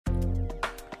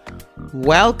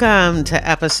Welcome to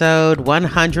episode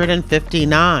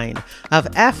 159 of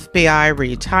FBI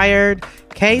Retired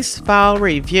Case File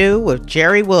Review with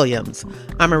Jerri Williams.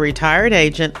 I'm a retired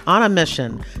agent on a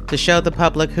mission to show the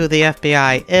public who the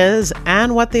FBI is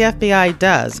and what the FBI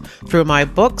does through my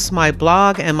books, my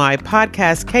blog, and my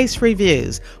podcast case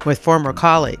reviews with former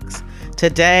colleagues.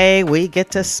 Today, we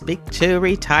get to speak to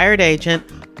retired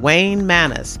agent Wayne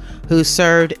Maness, who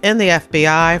served in the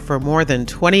FBI for more than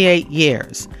 28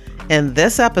 years. In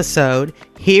this episode,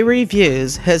 he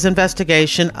reviews his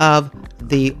investigation of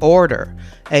The Order,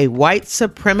 a white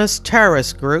supremacist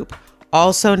terrorist group,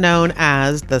 also known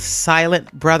as the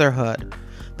Silent Brotherhood,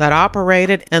 that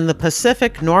operated in the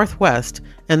Pacific Northwest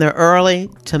in the early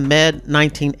to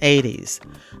mid-1980s.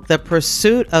 The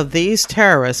pursuit of these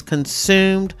terrorists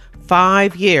consumed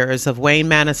 5 years of Wayne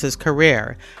Maness's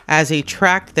career as he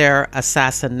tracked their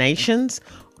assassinations,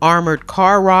 armored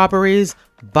car robberies,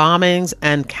 bombings,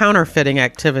 and counterfeiting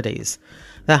activities.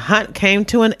 The hunt came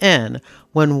to an end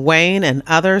when Wayne and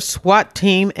other SWAT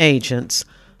team agents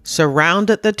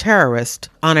surrounded the terrorists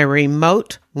on a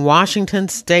remote Washington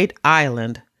state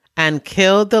island and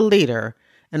killed the leader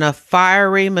in a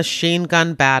fiery machine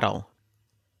gun battle.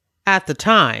 At the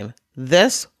time,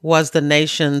 this was the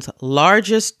nation's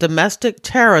largest domestic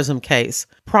terrorism case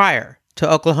prior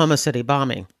to Oklahoma City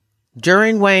bombing.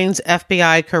 During Wayne's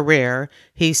FBI career,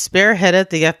 he spearheaded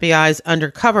the FBI's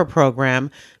undercover program.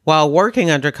 While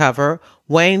working undercover,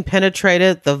 Wayne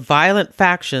penetrated the violent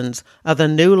factions of the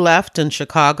New Left in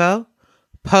Chicago,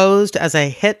 posed as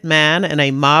a hitman in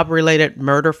a mob-related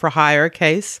murder-for-hire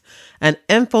case, and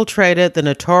infiltrated the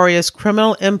notorious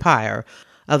criminal empire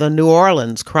of the New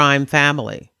Orleans crime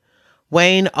family.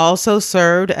 Wayne also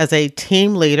served as a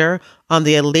team leader on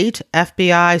the elite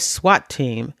FBI SWAT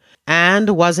team and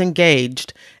was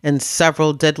engaged in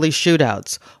several deadly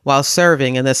shootouts while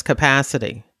serving in this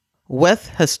capacity. With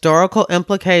historical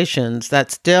implications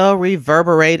that still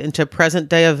reverberate into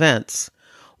present-day events,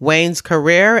 Wayne's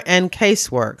career and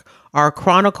casework are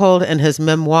chronicled in his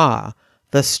memoir,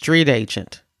 The Street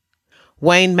Agent.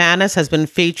 Wayne Maness has been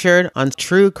featured on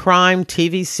true crime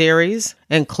TV series,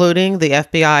 including The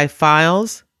FBI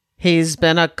Files. He's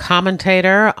been a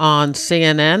commentator on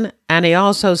CNN, and he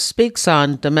also speaks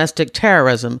on domestic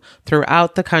terrorism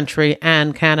throughout the country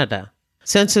and Canada.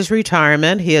 Since his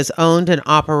retirement, he has owned and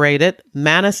operated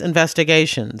Maness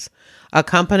Investigations, a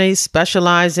company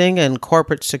specializing in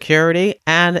corporate security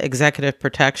and executive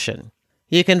protection.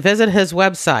 You can visit his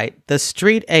website,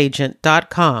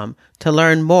 thestreetagent.com, to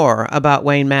learn more about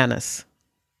Wayne Maness.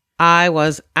 I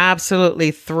was absolutely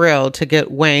thrilled to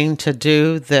get Wayne to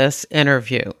do this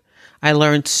interview. I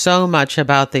learned so much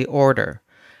about The Order.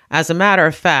 As a matter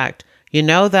of fact, you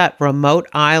know that remote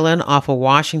island off of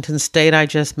Washington State I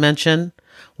just mentioned?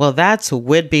 Well, that's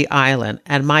Whidbey Island,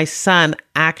 and my son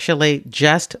actually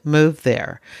just moved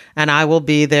there. And I will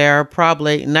be there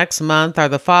probably next month or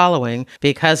the following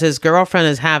because his girlfriend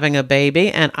is having a baby,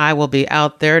 and I will be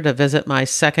out there to visit my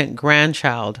second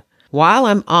grandchild. While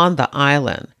I'm on the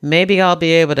island, maybe I'll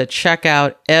be able to check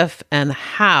out if and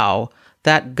how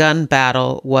that gun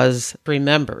battle was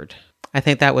remembered. I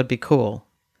think that would be cool.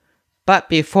 But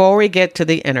before we get to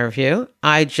the interview,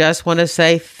 I just want to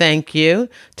say thank you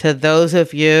to those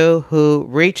of you who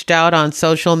reached out on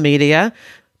social media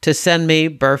to send me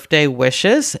birthday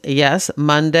wishes. Yes,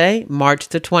 Monday, March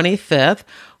the 25th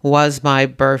was my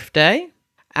birthday.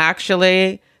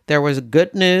 Actually, there was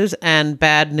good news and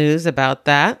bad news about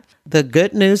that. The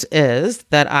good news is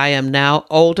that I am now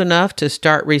old enough to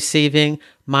start receiving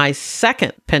my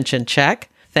second pension check.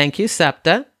 Thank you,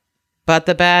 SEPTA. But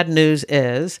the bad news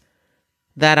is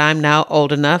that I'm now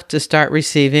old enough to start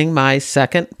receiving my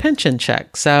second pension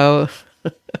check. So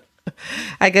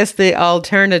I guess the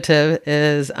alternative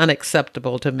is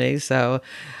unacceptable to me. So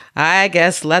I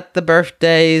guess let the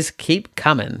birthdays keep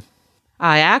coming.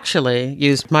 I actually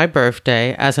used my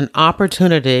birthday as an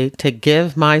opportunity to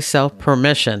give myself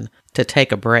permission to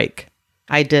take a break.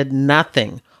 I did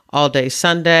nothing all day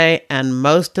Sunday and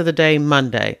most of the day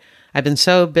Monday. I've been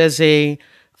so busy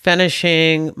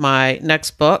finishing my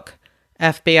next book,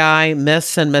 FBI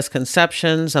Myths and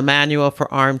Misconceptions, a manual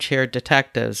for armchair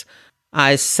detectives.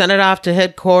 I sent it off to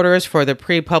headquarters for the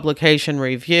pre-publication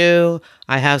review.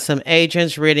 I have some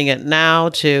agents reading it now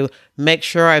to make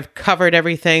sure I've covered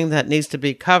everything that needs to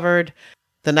be covered.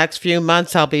 The next few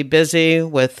months, I'll be busy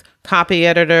with copy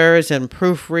editors and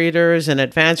proofreaders and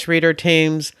advanced reader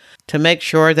teams to make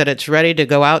sure that it's ready to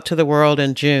go out to the world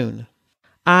in June.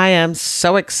 I am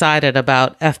so excited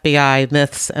about FBI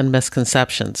Myths and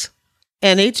Misconceptions.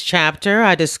 In each chapter,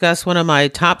 I discuss one of my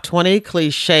top 20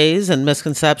 cliches and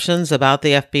misconceptions about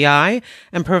the FBI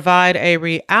and provide a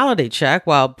reality check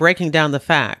while breaking down the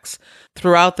facts.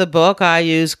 Throughout the book, I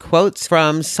use quotes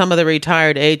from some of the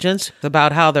retired agents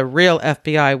about how the real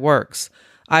FBI works.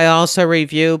 I also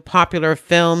review popular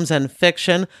films and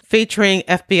fiction featuring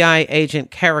FBI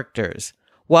agent characters.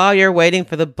 While you're waiting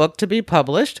for the book to be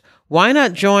published, why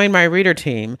not join my reader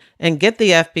team and get the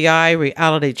FBI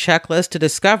reality checklist to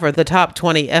discover the top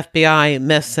 20 FBI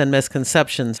myths and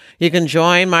misconceptions? You can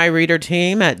join my reader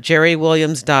team at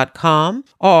jerriwilliams.com,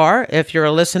 or if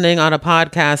you're listening on a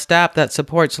podcast app that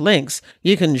supports links,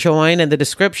 you can join in the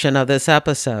description of this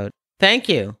episode. Thank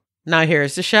you. Now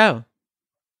here's the show.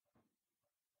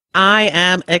 I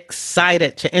am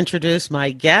excited to introduce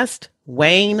my guest,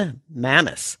 Wayne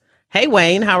Maness. Hey,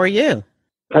 Wayne, how are you?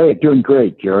 Hey, doing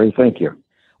great, Jerry. Thank you.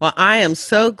 Well, I am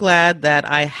so glad that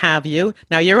I have you.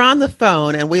 Now, you're on the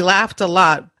phone, and we laughed a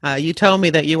lot. You told me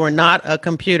that you were not a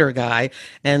computer guy,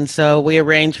 and so we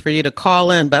arranged for you to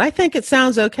call in, but I think it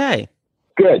sounds okay.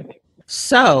 Good.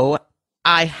 So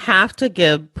I have to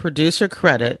give producer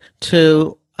credit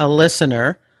to a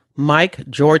listener, Mike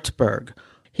Jortsberg.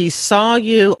 He saw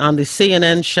you on the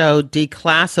CNN show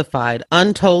Declassified,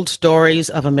 Untold Stories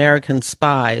of American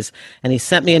Spies. And he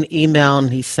sent me an email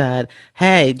and he said,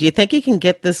 hey, do you think you can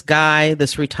get this guy,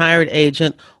 this retired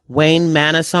agent, Wayne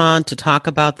Maness, on to talk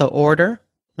about the order?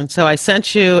 And so I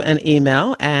sent you an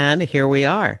email and here we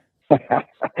are.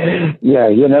 Yeah,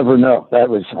 you never know.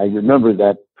 I remember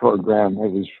that program.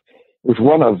 It was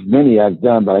one of many I've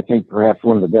done, but I think perhaps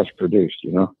one of the best produced,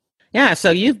 you know? Yeah,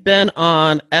 so you've been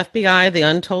on FBI, The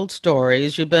Untold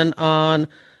Stories. You've been on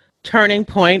Turning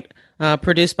Point,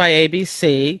 produced by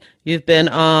ABC. You've been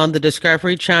on the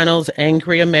Discovery Channel's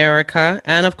Angry America.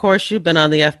 And, of course, you've been on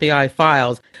the FBI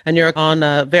Files. And you're on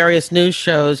various news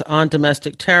shows on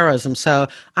domestic terrorism. So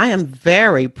I am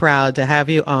very proud to have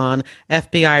you on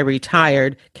FBI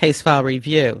Retired Case File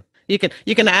Review. You can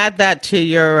add that to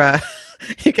your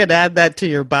you can add that to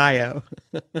your bio.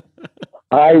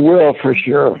 I will, for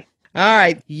sure. All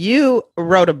right. You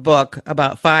wrote a book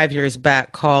about 5 years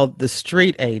back called The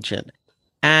Street Agent,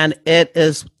 and it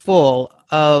is full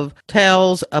of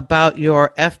tales about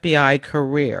your FBI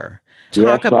career.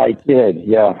 I did,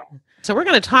 yeah. So we're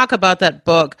going to talk about that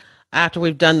book after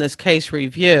we've done this case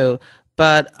review,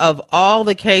 but of all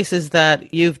the cases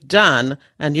that you've done,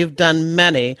 and you've done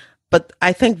many, but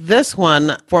I think this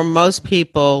one, for most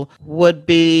people, would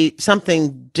be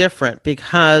something different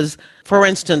because, for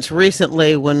instance,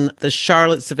 recently when the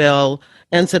Charlottesville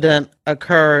incident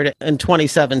occurred in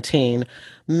 2017,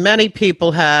 many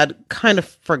people had kind of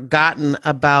forgotten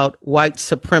about white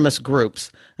supremacist groups.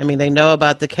 I mean, they know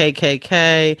about the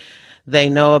KKK, they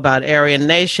know about Aryan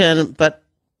Nation, but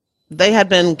they had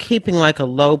been keeping like a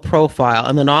low profile.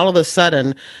 And then all of a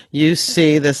sudden you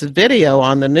see this video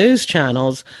on the news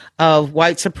channels of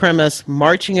white supremacists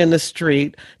marching in the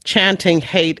street, chanting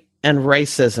hate and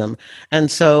racism.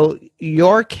 And so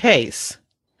your case,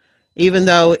 even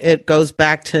though it goes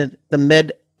back to the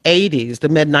mid-80s, the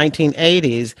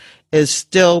mid-1980s, is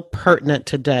still pertinent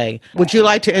today. Would you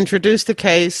like to introduce the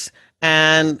case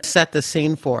and set the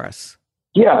scene for us?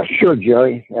 Yeah, sure,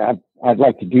 Jerry. I'd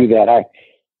like to do that.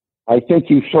 I think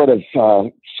you sort of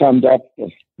summed up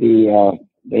the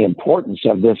importance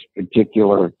of this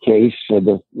particular case,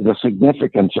 the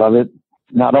significance of it,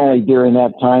 not only during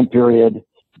that time period,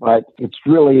 but it's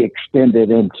really extended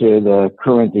into the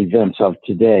current events of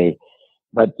today.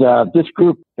 But this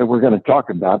group that we're going to talk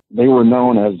about, they were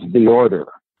known as the Order.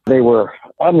 They were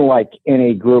unlike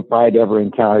any group I'd ever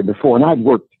encountered before. And I'd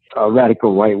worked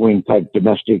radical right-wing type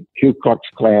domestic Ku Klux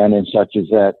Klan and such as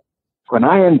that. When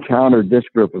I encountered this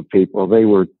group of people, they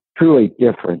were truly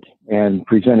different and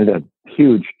presented a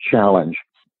huge challenge.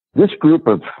 This group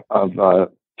of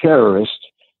terrorists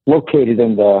located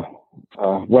in the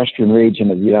western region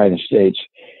of the United States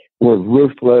were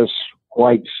ruthless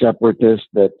white separatists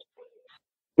that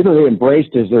they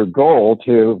embraced as their goal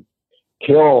to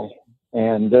kill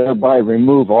and thereby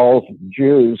remove all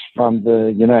Jews from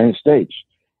the United States.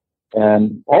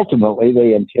 And ultimately,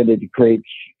 they intended to create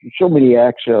so many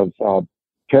acts of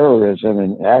terrorism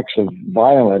and acts of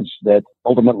violence that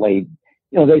ultimately,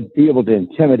 they'd be able to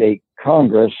intimidate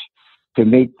Congress to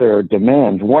meet their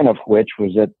demands, one of which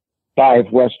was that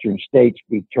 5 Western states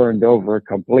be turned over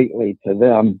completely to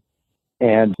them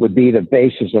and would be the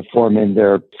basis of forming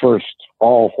their first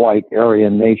all-white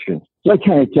Aryan nation. So that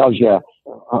kind of tells you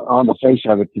on the face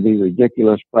of it to be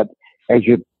ridiculous, but as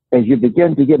you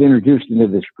begin to get introduced into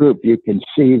this group, you can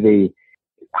see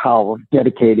how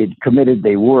dedicated, committed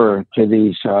they were to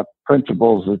these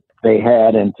principles that they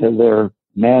had and to their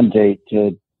mandate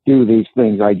to do these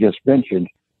things I just mentioned.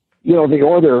 You know, the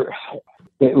order,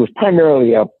 it was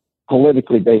primarily a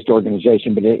politically based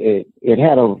organization, but it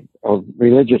had a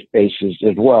religious basis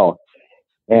as well.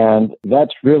 And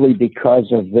that's really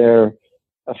because of their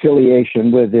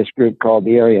affiliation with this group called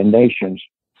the Aryan Nations.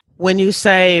 When you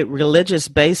say religious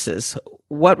basis,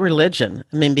 what religion?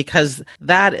 I mean, because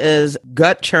that is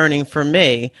gut churning for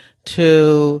me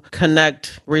to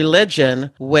connect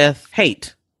religion with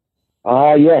hate.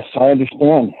 Yes, I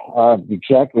understand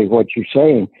exactly what you're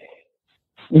saying.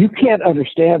 You can't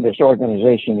understand this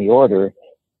organization, the Order,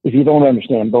 if you don't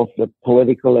understand both the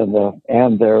political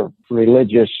and their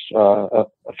religious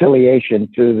affiliation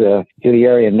to the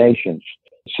Aryan Nations.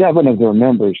 7 of their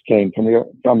members came from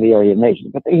the Aryan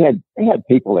Nations, but they had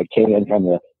people that came in from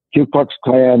the Ku Klux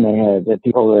Klan. They had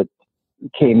people that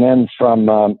came in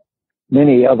from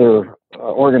many other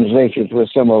organizations with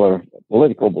similar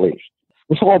political beliefs.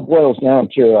 This all boils down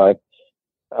to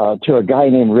a guy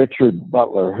named Richard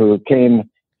Butler, who came.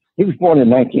 He was born in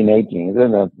 1918. He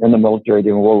was in the military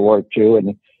during World War II,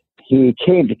 and he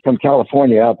came from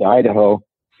California out to Idaho.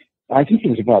 I think it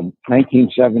was about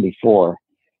 1974,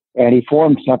 and he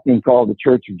formed something called the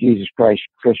Church of Jesus Christ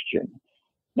Christian.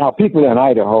 Now, people in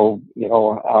Idaho, you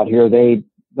know, out here,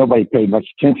 nobody paid much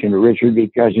attention to Richard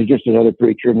because he's just another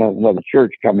preacher, another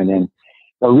church coming in.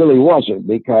 But it really wasn't,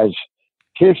 because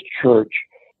his church,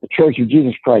 the Church of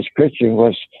Jesus Christ Christian,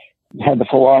 had the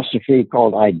philosophy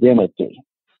called identity.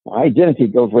 Identity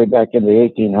goes way back in the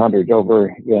 1800s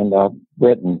over in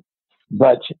Britain.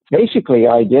 But basically,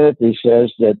 identity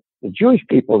says that the Jewish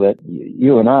people that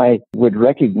you and I would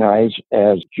recognize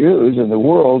as Jews in the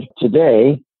world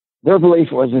today, their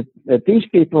belief was that these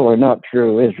people are not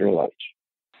true Israelites,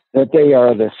 that they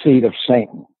are the seed of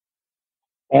Satan.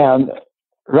 And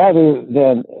rather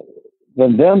than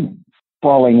them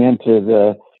falling into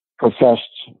the professed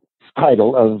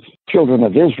title of children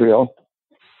of Israel,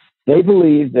 they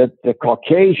believe that the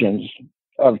Caucasians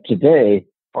of today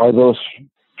are those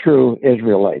true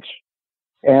Israelites.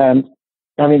 And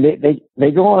I mean,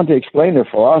 they go on to explain their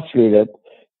philosophy that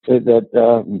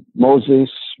Moses,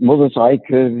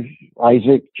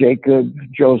 Isaac, Jacob,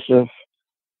 Joseph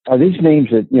are these names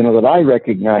that I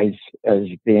recognize as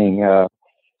being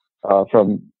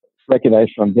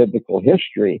recognized from biblical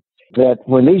history. That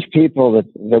when these people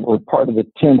that were part of the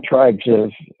 10 tribes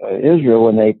of Israel,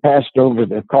 when they passed over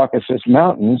the Caucasus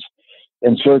Mountains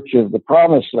in search of the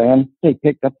Promised Land, they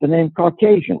picked up the name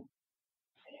Caucasian.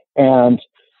 And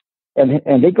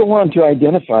they go on to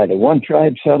identify that one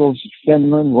tribe settles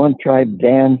Finland, one tribe,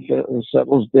 Dan,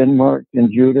 settles Denmark, and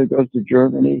Judah goes to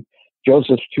Germany.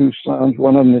 Joseph's 2 sons,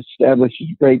 one of them establishes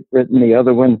Great Britain, the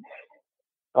other one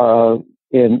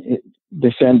in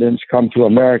descendants come to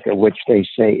America, which they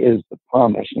say is the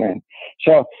Promised Land.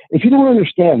 So if you don't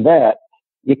understand that,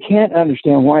 you can't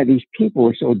understand why these people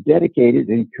are so dedicated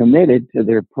and committed to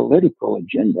their political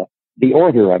agenda, the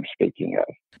Order I'm speaking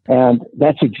of. And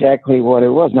that's exactly what it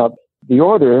was. Now, the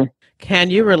Order... Can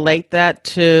you relate that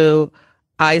to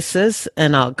ISIS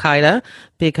and Al-Qaeda?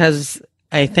 Because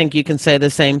I think you can say the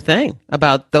same thing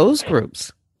about those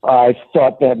groups. I've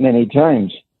thought that many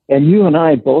times. And you and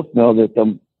I both know that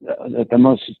the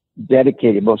most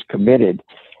dedicated, most committed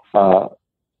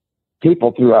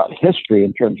people throughout history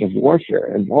in terms of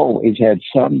warfare have always had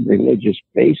some religious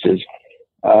basis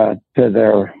to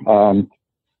their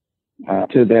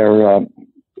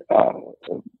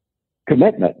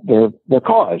commitment, their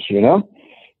cause, you know.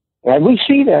 And we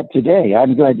see that today.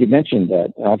 I'm glad you mentioned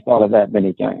that. I've thought of that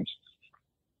many times.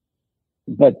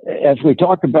 But as we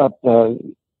talk about the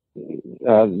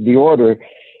Order,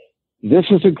 this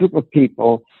is a group of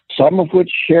people, some of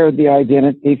which shared the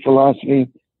identity philosophy,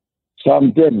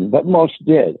 some didn't, but most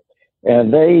did.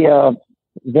 And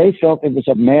they felt it was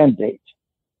a mandate,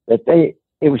 that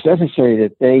it was necessary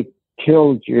that they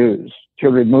kill Jews to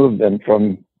remove them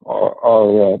from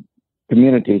our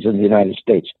communities in the United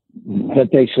States, that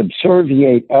they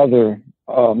subserviate other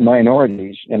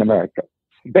minorities in America,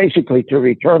 basically to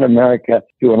return America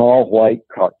to an all-white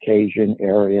Caucasian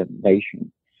Aryan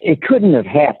nation. It couldn't have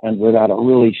happened without a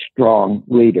really strong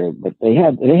leader, but they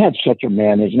had such a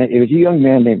man. It was a young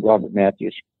man named Robert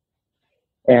Matthews.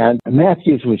 And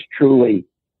Matthews was truly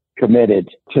committed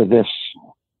to this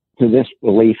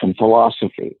belief and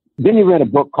philosophy. Then he read a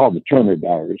book called The Turner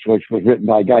Diaries, which was written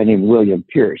by a guy named William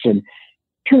Pierce. And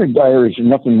Turner Diaries is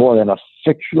nothing more than a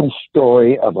fictional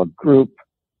story of a group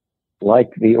like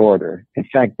the Order. In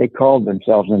fact, they called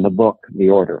themselves in the book the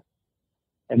Order.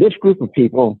 And this group of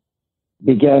people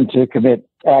began to commit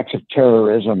acts of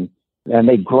terrorism, and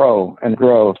they grow and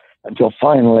grow until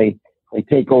finally They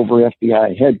take over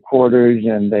FBI headquarters,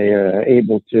 and they are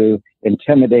able to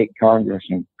intimidate Congress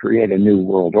and create a new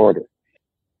world order.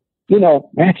 You know,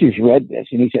 Matthews read this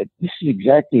and he said, "This is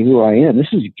exactly who I am.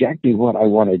 This is exactly what I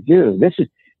want to do."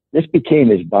 This became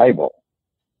his Bible.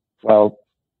 Well,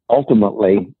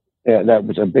 ultimately, that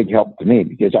was a big help to me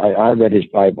because I read his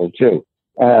Bible too.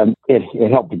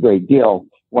 It helped a great deal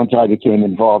once I became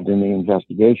involved in the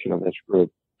investigation of this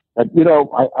group. But, you know,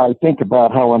 I think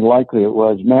about how unlikely it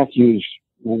was. Matthews,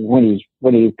 when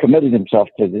he committed himself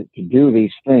to do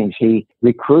these things, he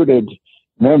recruited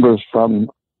members from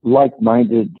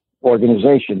like-minded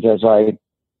organizations, as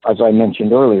I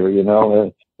mentioned earlier. You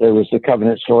know, there was the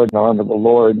Covenant Sword and Arm of the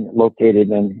Lord located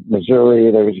in Missouri.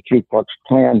 There was a Ku Klux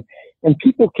Klan, and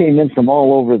people came in from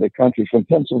all over the country, from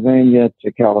Pennsylvania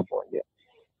to California,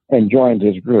 and joined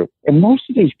his group. And most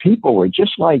of these people were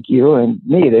just like you and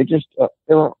me. They just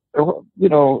they were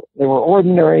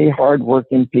ordinary,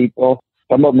 hardworking people.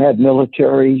 Some of them had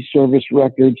military service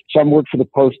records. Some worked for the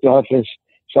post office.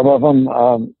 Some of them,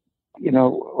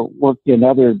 worked in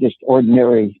other just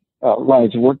ordinary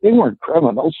lines of work. They weren't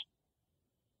criminals.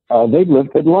 They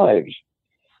lived good lives.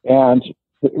 And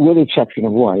with the exception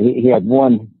of one, he had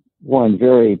one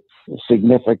very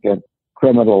significant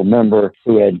criminal member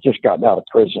who had just gotten out of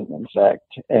prison, in fact.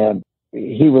 And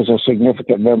he was a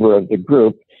significant member of the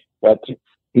group, but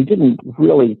he didn't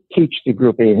really teach the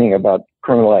group anything about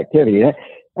criminal activity.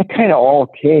 That kind of all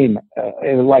came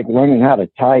like learning how to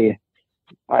tie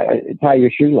your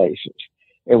shoelaces.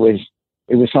 It was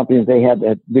something that they had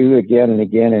to do again and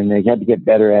again, and they had to get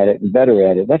better at it and better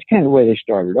at it. That's kind of the way they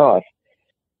started off.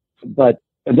 But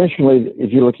initially,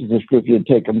 if you looked at this group, you'd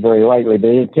take them very lightly. But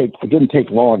it didn't take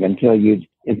long until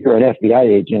if you're an FBI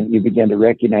agent, you begin to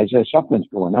recognize that something's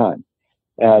going on.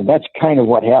 That's kind of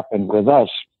what happened with us.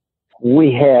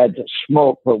 We had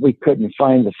smoke, but we couldn't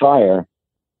find the fire.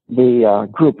 The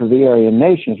group of the Aryan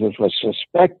nations, which was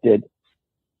suspected,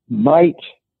 might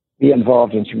be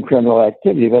involved in some criminal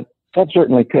activity, but that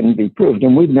certainly couldn't be proved.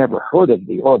 And we'd never heard of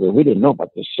the order. We didn't know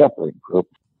about this separate group.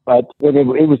 But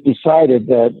it was decided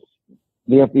that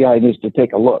the FBI needs to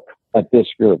take a look at this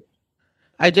group.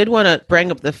 I did want to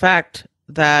bring up the fact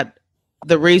that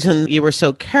the reason you were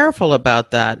so careful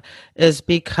about that is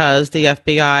because the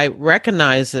FBI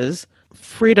recognizes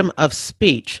freedom of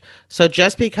speech. So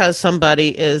just because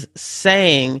somebody is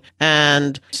saying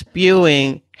and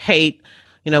spewing hate,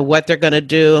 what they're going to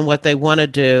do and what they want to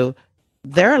do,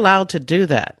 they're allowed to do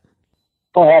that.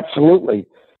 Oh, absolutely.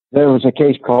 There was a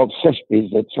case called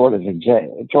Sispies that sort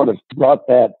of brought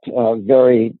that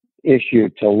very issue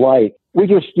to light. We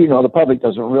just, the public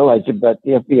doesn't realize it, but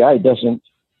the FBI doesn't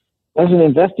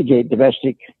investigate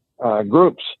domestic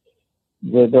groups.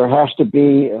 There has to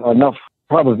be enough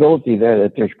probability there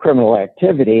that there's criminal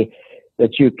activity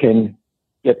that you can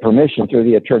get permission through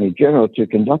the Attorney General to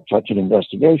conduct such an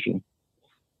investigation.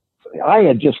 I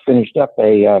had just finished up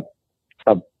a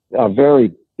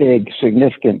very big,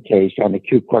 significant case on the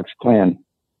Ku Klux Klan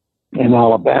in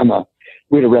Alabama.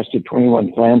 We'd arrested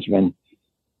 21 Klansmen.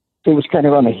 It was kind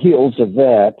of on the heels of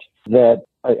that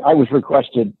I was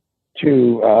requested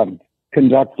to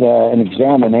conduct an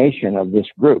examination of this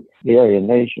group, the Aryan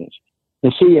nations,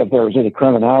 to see if there was any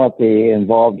criminality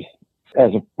involved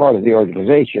as a part of the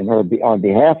organization or on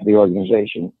behalf of the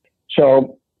organization.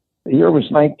 So the year was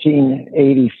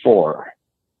 1984.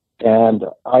 And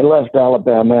I left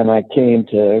Alabama and I came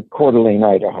to Coeur d'Alene,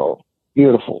 Idaho.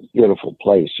 Beautiful, beautiful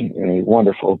place, a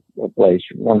wonderful place,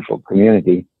 wonderful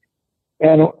community.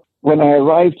 And when I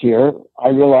arrived here, I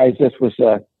realized this was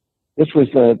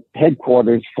the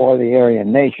headquarters for the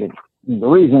Aryan Nation. And the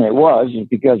reason it was is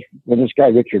because when this guy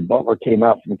Richard Butler came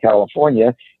out from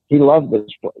California, he loved this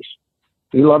place.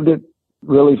 He loved it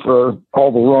really for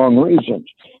all the wrong reasons.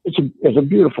 It's a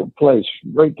beautiful place,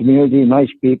 great community,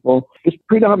 nice people. It's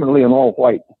predominantly an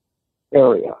all-white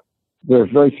area.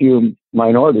 There's very few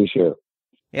minorities here.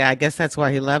 Yeah, I guess that's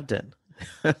why he loved it.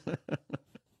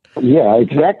 Yeah,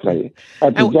 exactly.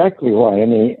 That's exactly why.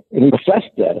 And he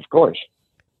assessed that, of course.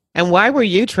 And why were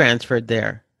you transferred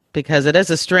there? Because it is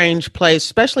a strange place,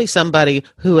 especially somebody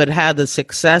who had the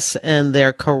success in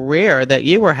their career that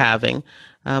you were having.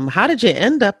 How did you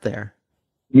end up there?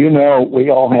 We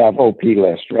all have OP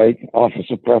lists, right? Office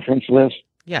of Preference list.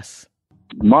 Yes.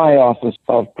 My office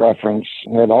of preference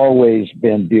had always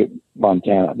been Butte,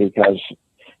 Montana, because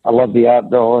I love the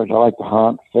outdoors. I like to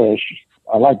hunt, fish.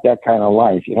 I like that kind of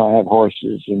life. I have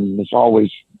horses, and it's always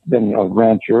been a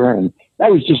rancher, and that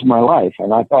was just my life.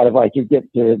 And I thought if I could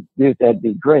get to Butte, that'd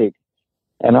be great.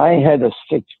 And I had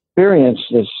experienced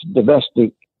this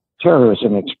domestic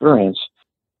terrorism experience,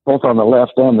 both on the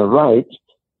left and the right.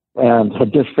 and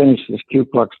had just finished this Ku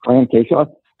Klux Klan case.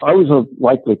 So I was a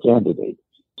likely candidate.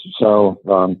 So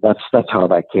that's how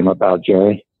that came about,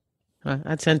 Jerry.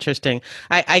 That's interesting.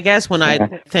 I guess when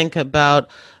I think about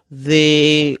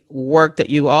the work that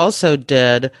you also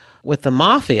did with the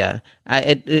mafia,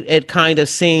 it kind of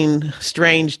seemed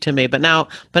strange to me, but now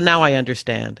I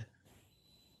understand.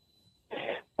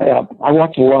 I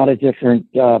watched a lot of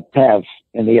different paths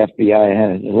in the FBI,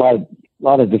 and a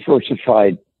lot of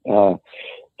diversified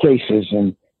cases,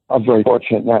 and I'm very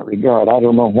fortunate in that regard. I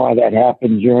don't know why that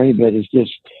happened, Jerry, but it's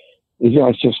just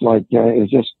like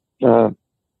it's just the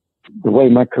way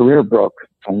my career broke,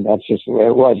 and that's just the way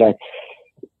it was.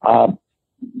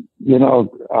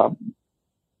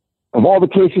 Of all the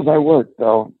cases I worked,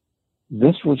 though,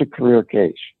 this was a career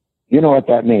case. You know what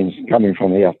that means, coming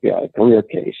from the FBI, a career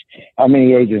case. How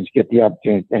many agents get the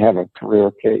opportunity to have a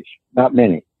career case? Not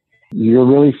many. You're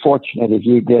really fortunate if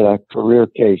you get a career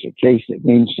case, a case that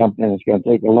means something that's going to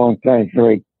take a long time,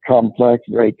 very complex,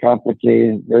 very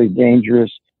complicated, very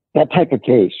dangerous. That type of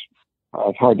case,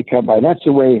 it's hard to come by. That's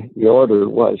the way the order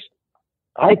was.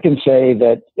 I can say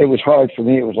that it was hard for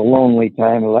me. It was a lonely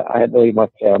time. I had to leave my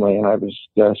family, and I was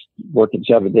just working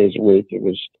 7 days a week. It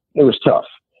was tough,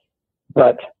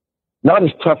 but not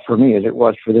as tough for me as it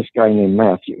was for this guy named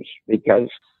Matthews, because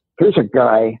here's a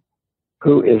guy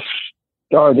who is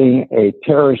starting a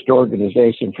terrorist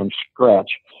organization from scratch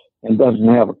and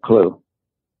doesn't have a clue.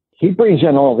 He brings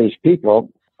in all these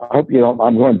people. I hope you don't,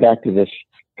 I'm going back to this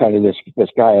guy. I'm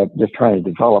just trying to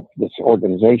develop this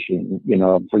organization,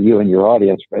 for you and your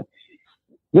audience. But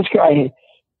this guy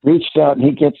reached out and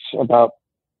he gets about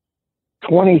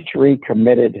 23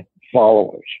 committed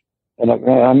followers. And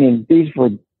I mean, these were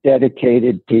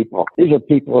dedicated people. These are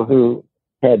people who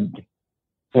had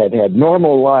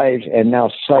normal lives, and now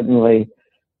suddenly,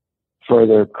 for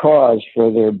their cause,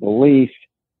 for their belief,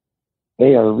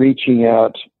 they are reaching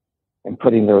out and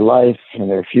putting their life and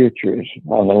their futures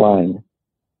on the line.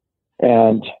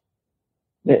 And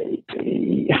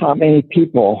how many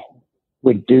people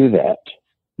would do that?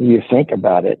 You think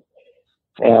about it.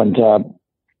 And to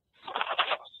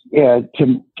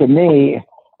me,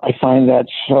 I find that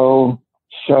so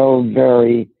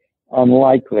very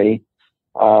unlikely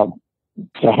to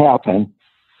happen.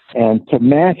 And to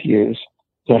Matthews,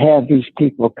 to have these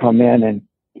people come in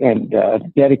and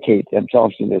dedicate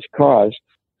themselves to this cause,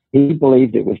 he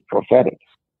believed it was prophetic,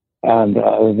 and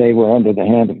they were under the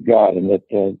hand of God, and that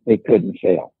they couldn't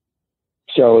fail.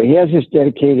 So he has this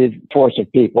dedicated force of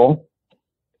people.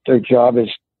 Their job is,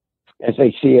 as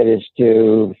they see it, is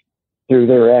to, through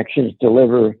their actions,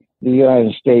 deliver the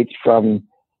United States from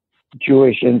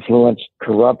Jewish-influenced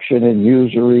corruption and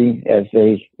usury, as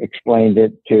they explained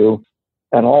it, to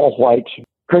an all-white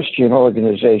Christian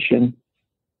organization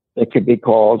that could be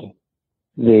called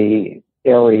the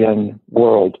Aryan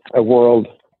world, a world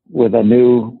with a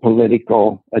new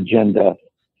political agenda.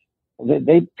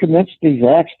 They commenced these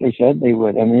acts, they said they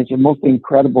would. I mean, it's the most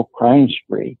incredible crime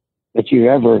spree that you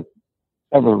ever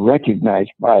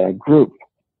recognized by a group.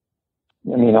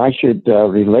 I mean, I should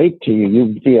relate to you.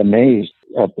 You'd be amazed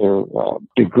at their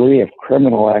degree of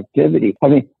criminal activity. I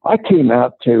mean, I came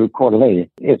out to Coeur d'Alene.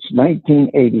 It's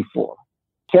 1984,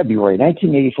 February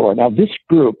 1984. Now, this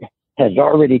group has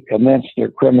already commenced their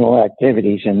criminal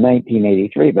activities in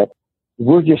 1983, but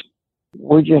we're just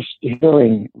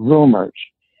hearing rumors.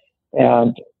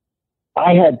 And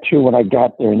I had to, when I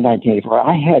got there in 1984,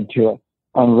 I had to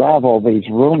unravel these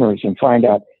rumors and find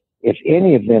out if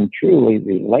any of them truly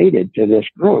related to this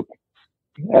group.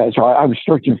 So I was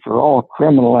searching for all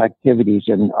criminal activities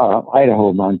in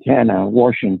Idaho, Montana,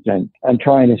 Washington, and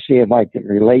trying to see if I could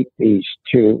relate these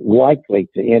likely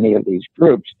to any of these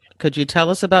groups. Could you tell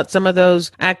us about some of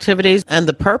those activities and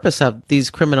the purpose of these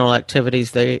criminal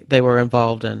activities they were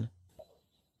involved in?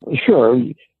 Sure.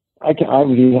 I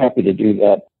would be happy to do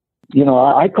that.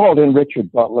 I called in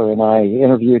Richard Butler and I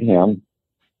interviewed him.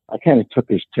 I kind of took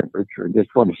his temperature,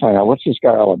 just wanted to find out what's this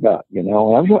guy all about.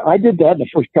 I did that the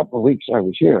first couple of weeks I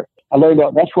was here.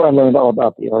 That's where I learned all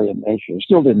about the Aryan Nation.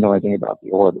 Still didn't know anything about the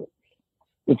order.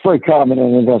 It's very common in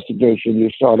an investigation. You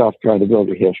start off trying to build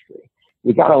your history.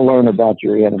 You got to learn about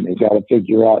your enemy. You got to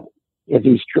figure out if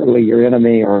he's truly your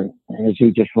enemy or is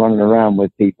he just running around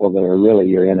with people that are really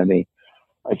your enemy.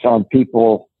 I found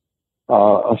people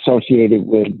associated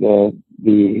with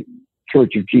the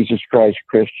Church of Jesus Christ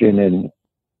Christian and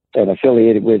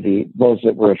affiliated with those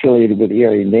that were affiliated with the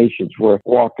Aryan Nations were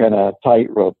walking a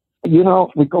tightrope.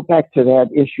 We go back to that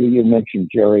issue you mentioned,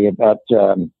 Jerry, about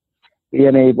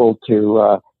being able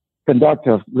to conduct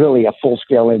a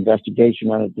full-scale investigation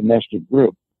on a domestic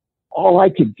group. All I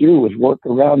could do was work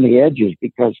around the edges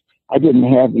because I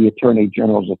didn't have the Attorney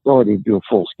General's authority to do a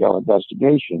full-scale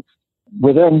investigation.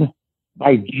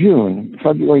 By June,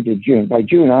 February to June, by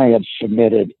June, I had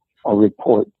submitted a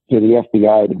report to the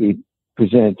FBI to be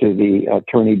presented to the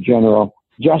Attorney General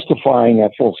justifying a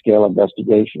full-scale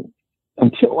investigation.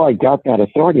 Until I got that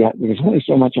authority, there was only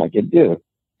so much I could do.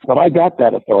 But I got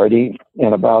that authority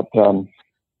in about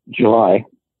July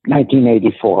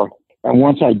 1984. And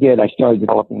once I did, I started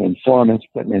developing informants,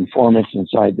 putting informants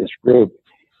inside this group.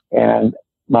 And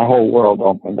my whole world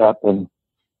opened up. And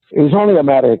it was only a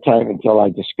matter of time until I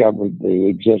discovered the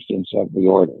existence of the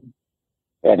order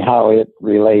and how it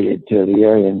related to the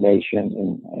Aryan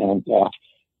nation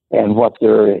and what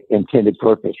their intended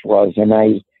purpose was. And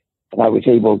I was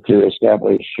able to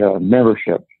establish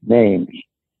membership names.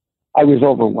 I was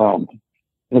overwhelmed.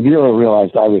 The Bureau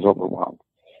realized I was overwhelmed.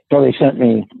 So they sent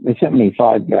me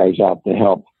 5 guys out to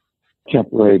help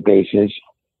temporary basis.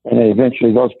 And then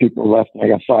eventually those people left. I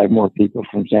got 5 more people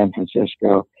from San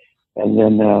Francisco, and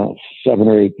then 7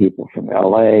 or 8 people from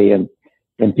LA, and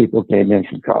then people came in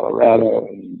from Colorado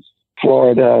and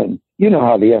Florida. And you know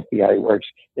how the FBI works.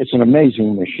 It's an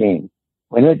amazing machine.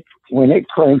 When it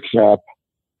cranks up,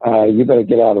 you better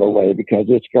get out of the way, because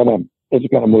it's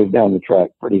gonna move down the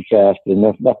track pretty fast, and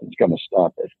nothing's gonna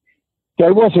stop it. So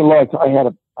it wasn't like I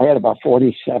had about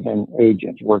 47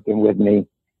 agents working with me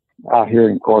out here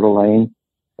in Coeur d'Alene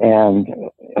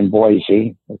and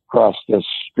Boise, across this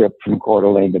strip from Coeur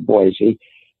d'Alene to Boise.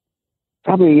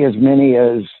 Probably as many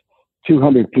as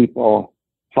 200 people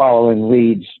following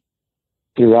leads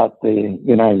throughout the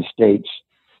United States.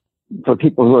 For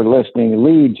people who are listening,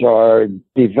 leads are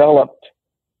developed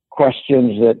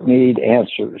questions that need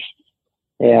answers.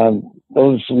 And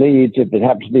those leads, if it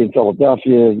happens to be in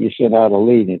Philadelphia, you send out a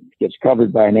lead. It gets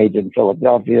covered by an agent in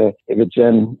Philadelphia. If it's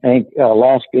in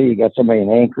Alaska, you got somebody in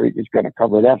Anchorage that's going to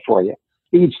cover that for you.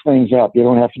 Speeds things up. You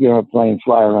don't have to get on a plane,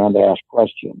 fly around to ask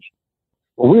questions.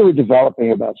 Well, we were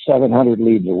developing about 700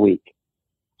 leads a week.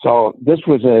 So this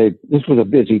was a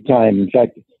busy time. In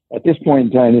fact, at this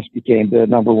point in time, this became the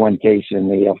number 1 case in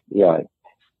the FBI.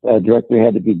 The director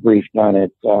had to be briefed on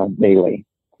it daily.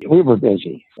 We were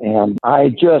busy, and I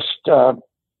just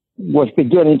was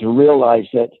beginning to realize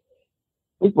that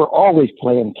we were always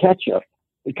playing catch up,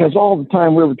 because all the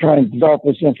time we were trying to develop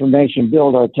this information,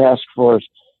 build our task force,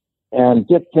 and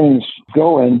get things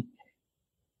going.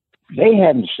 They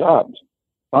hadn't stopped.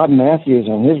 Bob Matthews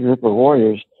and his group of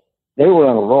warriors, they were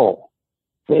on a roll.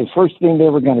 The first thing they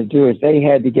were going to do is they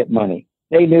had to get money.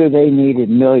 They knew they needed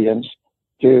millions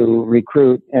to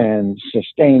recruit and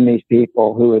sustain these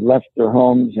people who had left their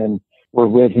homes and were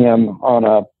with him on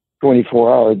a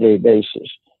 24-hour-a-day basis.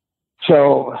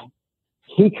 So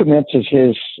he commences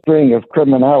his string of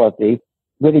criminality.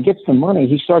 When he gets the money,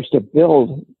 he starts to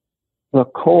build the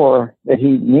core that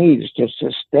he needs to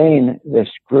sustain this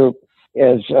group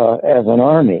as an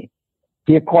army.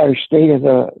 He acquires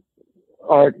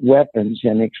state-of-the-art weapons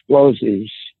and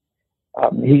explosives.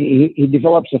 He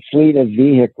develops a fleet of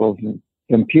vehicles and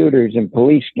computers and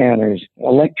police scanners,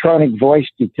 electronic voice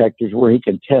detectors where he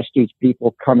can test these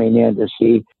people coming in to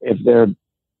see if they're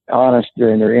honest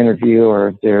during their interview or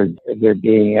if they're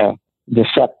being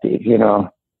deceptive, you know.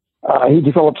 He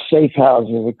developed safe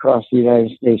houses across the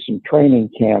United States and training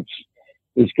camps.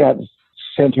 He's got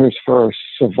centers for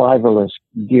survivalist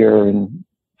gear and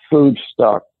food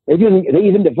stock. They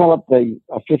even developed a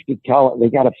 50 caliber. They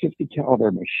got a 50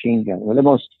 caliber machine gun, the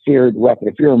most feared weapon.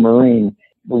 If you're a Marine,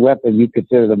 the weapon you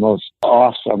consider the most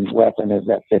awesome weapon is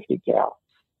that 50 cal.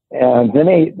 And then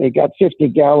they got 50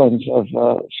 gallons of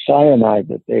cyanide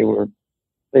that they were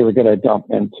going to dump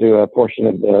into a portion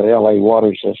of the LA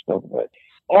water system. But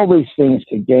all these things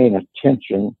to gain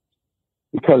attention,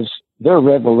 because their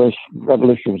revolution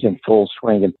was in full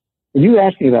swing. And you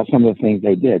asked me about some of the things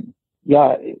they did.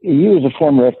 Yeah, you as a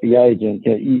former FBI agent,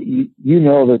 you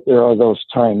know that there are those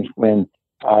times when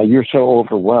you're so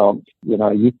overwhelmed, you know,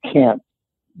 you can't.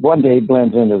 One day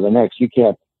blends into the next. You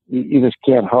just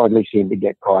can't hardly seem to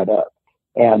get caught up.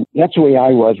 And that's the way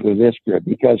I was with this group,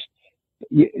 because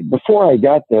before I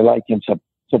got there, like in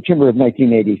September of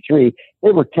 1983,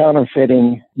 they were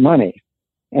counterfeiting money,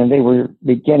 and they were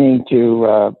beginning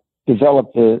to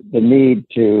develop the need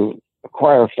to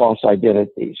acquire false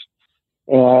identities.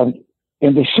 And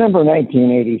in December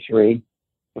 1983,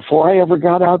 before I ever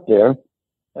got out there,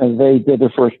 they did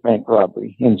their first bank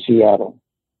robbery in Seattle.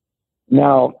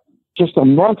 Now, just a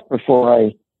month before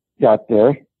I got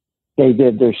there, they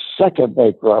did their second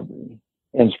bank robbery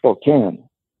in Spokane.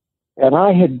 And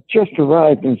I had just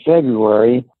arrived in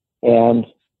February, and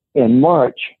in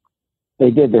March,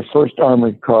 they did their first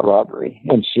armored car robbery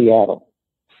in Seattle.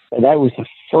 And that was the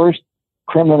first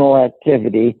criminal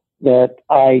activity that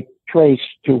I traced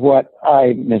to what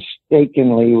I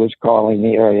mistakenly was calling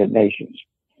the Aryan nations,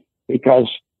 because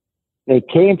they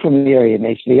came from the Aryan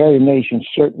nations. The Aryan nations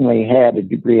certainly had a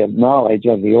degree of knowledge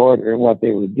of the order and what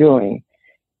they were doing,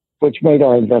 which made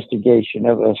our investigation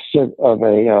of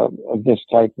this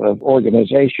type of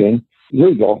organization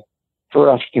legal for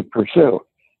us to pursue,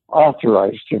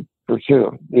 authorized to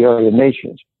pursue the Aryan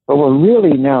nations. But we're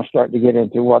really now starting to get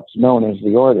into what's known as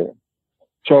the order.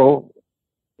 So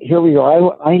here we go.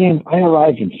 I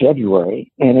arrived in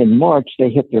February, and in March they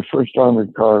hit their first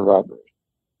armored car robbery.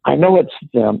 I know it's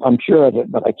them. I'm sure of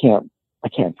it, but I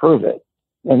can't prove it.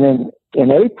 And then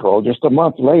in April, just a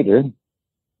month later,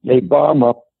 they bomb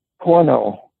a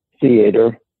porno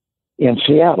theater in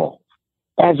Seattle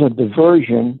as a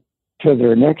diversion to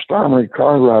their next armored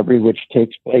car robbery, which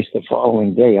takes place the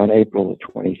following day on April the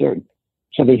 23rd.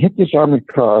 So they hit this armored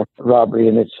car robbery,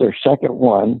 and it's their second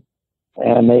one.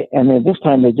 And then this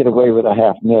time they get away with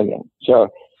 $500,000. So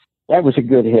that was a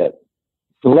good hit.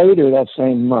 Later that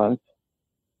same month,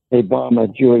 they bomb a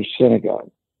Jewish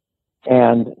synagogue.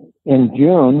 And in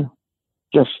June,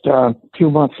 just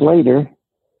 2 months later,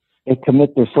 they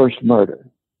commit their first murder.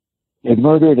 They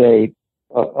murdered a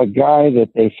guy that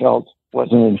they felt was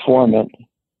an informant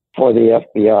for the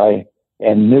FBI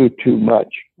and knew too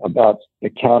much about the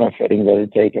counterfeiting that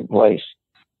had taken place.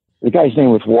 The guy's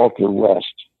name was Walter West.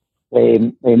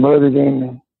 They murdered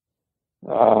him,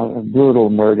 a brutal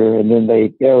murder, and then they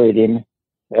buried him.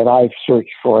 And I've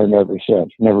searched for him ever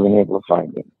since. Never been able to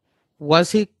find him.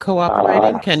 Was he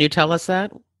cooperating? Can you tell us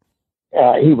that?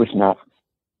 He was not.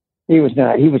 He was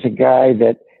not. He was a guy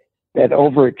that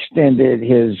overextended.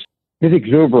 His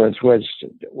exuberance was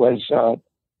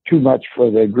too much for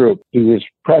the group. He was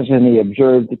present. He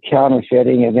observed the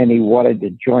counterfeiting, and then he wanted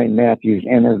to join Matthew's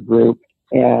inner group.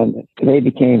 And they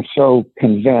became so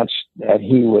convinced that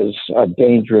he was a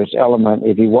dangerous element.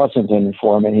 If he wasn't an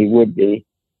informant, he would be.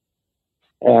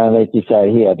 And they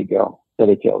decided he had to go. So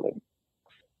they killed him.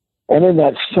 And in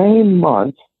that same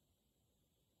month,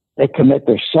 they commit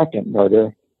their second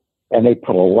murder. And they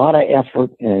put a lot of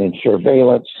effort and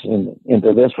surveillance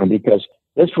into this one, because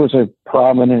this was a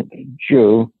prominent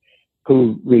Jew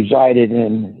who resided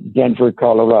in Denver,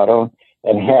 Colorado,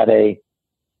 and had a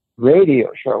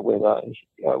radio show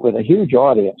with a huge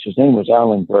audience. His name was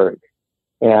Alan Berg,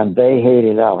 and they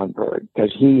hated Alan Berg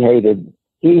because he hated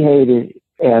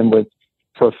and would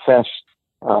profess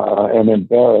and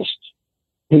embarrassed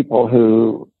people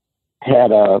who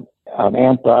had an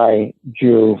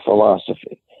anti-Jew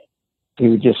philosophy. He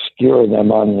would just skewer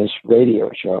them on this radio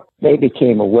show. They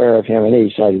became aware of him, and they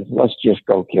decided, let's just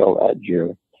go kill that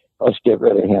Jew. Let's get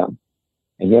rid of him.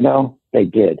 And they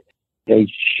did. They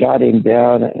shot him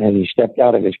down, and he stepped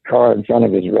out of his car in front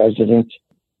of his residence.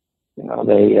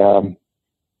 They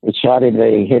shot him.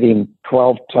 They hit him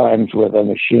 12 times with a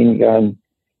machine gun,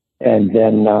 and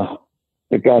then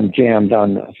the gun jammed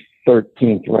on the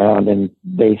 13th round, and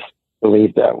they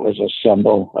believed that was a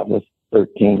symbol of the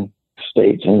 13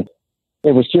 states. And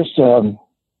it was just,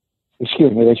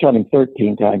 they shot him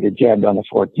 13 times. It jammed on the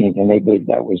 14th, and they believed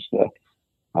that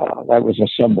was a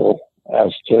symbol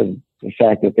as to the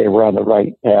fact that they were on the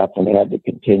right path and they had to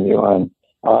continue on.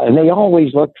 And they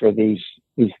always look for these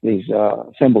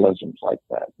symbolisms like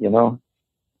that,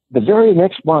 The very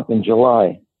next month in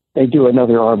July, they do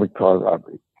another armored car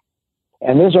robbery.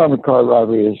 And this armored car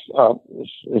robbery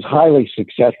is highly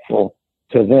successful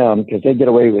to them because they get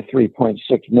away with $3.6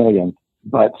 million,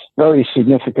 but very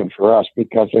significant for us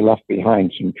because they left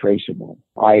behind some traceable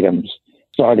items,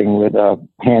 starting with a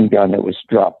handgun that was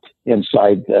dropped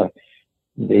inside the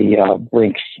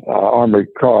Brinks armored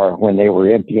car when they were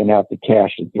emptying out the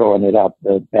cash and throwing it out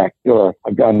the back door.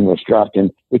 A gun was dropped,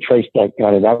 and we traced that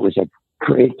gun, and that was a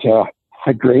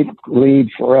great lead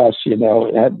for us.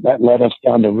 That led us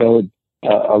down the road,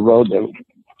 a road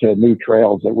to new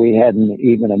trails that we hadn't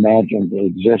even imagined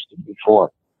existed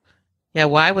before. Yeah,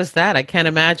 why was that? I can't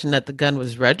imagine that the gun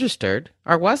was registered,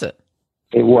 or was it?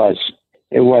 It was.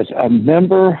 It was. A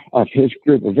member of his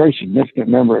group, a very significant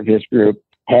member of his group,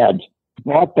 had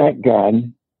bought that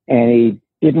gun, and he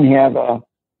didn't have a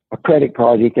credit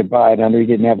card he could buy it under. He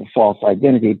didn't have a false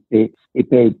identity. He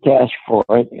paid cash for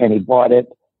it, and he bought it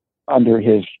under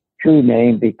his true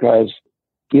name because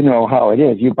you know how it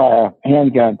is. You buy a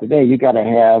handgun today, you got to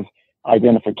have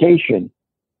identification.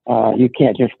 You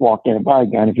can't just walk in and buy a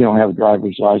gun if you don't have a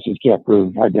driver's license. You can't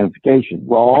prove identification.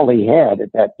 Well, all he had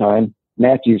at that time,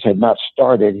 Matthews had not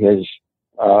started his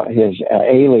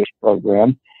alias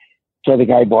program. So the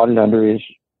guy bought it under his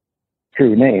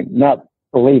true name, not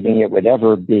believing it would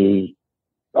ever be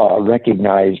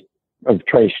recognized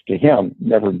traced to him,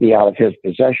 never be out of his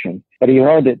possession. But he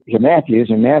loaned it to Matthews,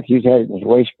 and Matthews had it in his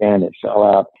waistband. It fell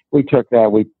out. We took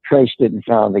that, we traced it, and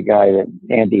found the guy, that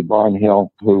Andy Barnhill,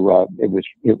 who it was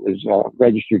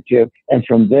registered to. And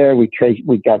from there, we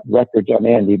got records on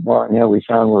Andy Barnhill. We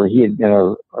found where he had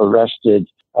been arrested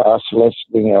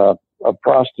soliciting a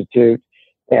prostitute,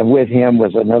 and with him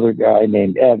was another guy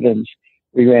named Evans.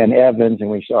 We ran Evans, and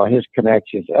we saw his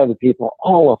connections to other people.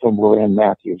 All of them were in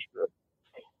Matthews' group.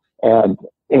 And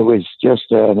it was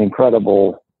just an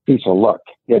incredible piece of luck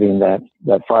getting that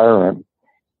firearm.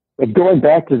 But going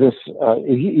back to this,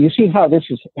 you see how this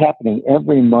is happening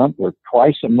every month or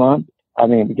twice a month? I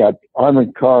mean, we got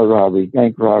armored car robberies,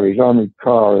 bank robberies, armored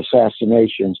car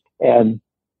assassinations. And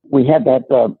we had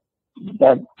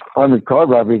that armored car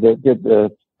robbery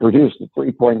that produced the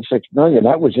 $3.6 million.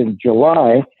 That was in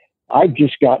July. I'd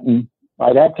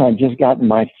by that time, gotten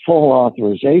my full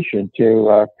authorization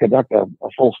to conduct a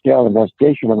full-scale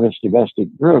investigation on this domestic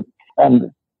group.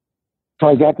 And so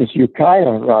I got this Ukiah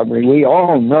robbery. We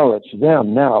all know it's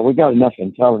them now. We got enough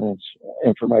intelligence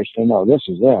information to know this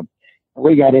is them.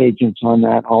 We got agents on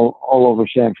that all over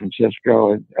San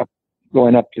Francisco and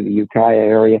going up to the Ukiah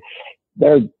area.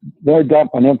 They're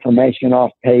dumping information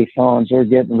off payphones. They're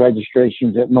getting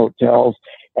registrations at motels,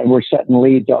 and we're setting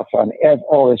leads off on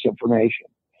all this information.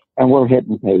 And we're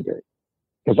hitting pay dirt.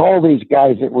 Because all these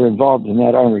guys that were involved in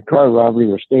that armored car robbery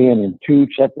were staying in two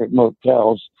separate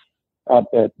motels up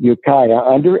at Ukiah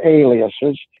under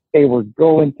aliases. They were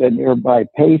going to nearby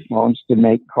payphones to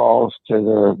make calls to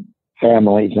their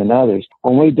families and others.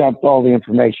 When we dumped all the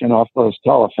information off those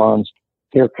telephones,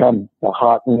 here come the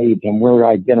hot leads, and we're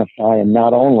identifying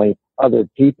not only other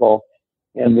people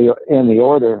in the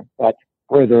order, but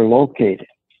where they're located,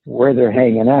 where they're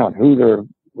hanging out, who their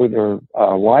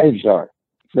wives are.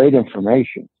 Great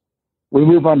information. We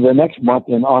move on to the next month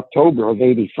in October of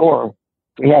 '84.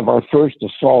 We have our first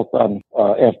assault on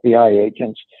FBI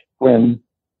agents when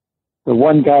the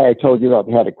one guy I told you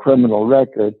about had a criminal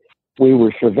record. We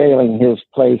were surveilling his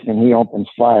place, and he opens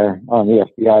fire on the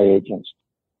FBI agents.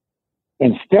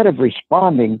 Instead of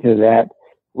responding to that,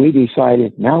 we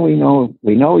decided, now we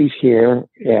know he's here,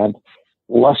 and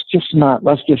let's just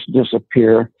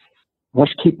disappear.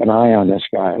 Let's keep an eye on this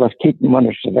guy. Let's keep him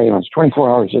under surveillance 24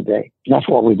 hours a day. And that's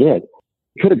what we did.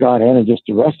 We could have gone in and just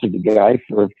arrested the guy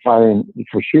for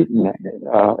shooting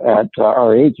at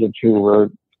our agents who were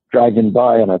driving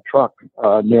by in a truck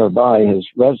nearby his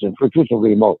residence, which was a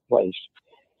remote place.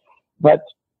 But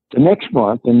the next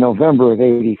month, in November of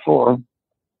 '84,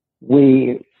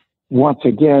 we once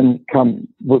again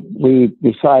we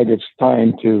decide it's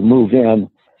time to move in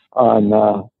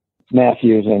on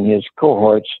Matthews and his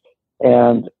cohorts.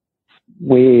 And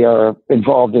we are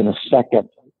involved in a second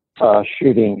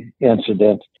shooting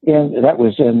incident, and that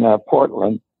was in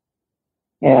Portland.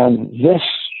 And this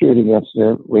shooting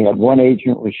incident, we had one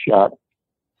agent was shot,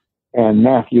 and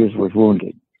Matthews was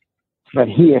wounded, but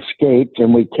he escaped,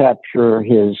 and we capture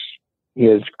his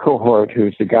cohort,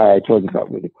 who's the guy I told you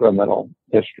about with the criminal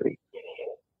history.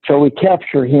 So we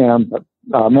capture him, but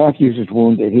Matthews is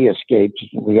wounded. He escapes.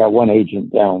 We got one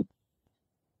agent down.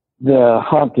 The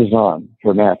hunt is on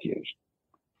for Matthews.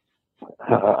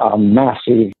 A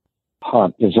massive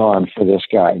hunt is on for this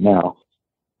guy now.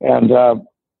 And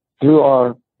through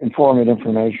our informant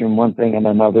information, one thing and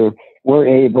another, we're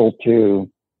able to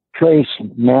trace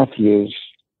Matthews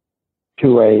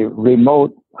to a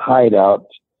remote hideout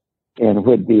in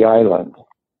Whidbey Island.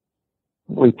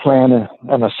 We plan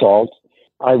an assault.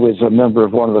 I was a member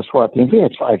of one of the SWAT teams. We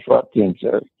had 5 SWAT teams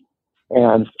there.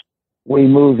 And we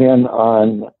move in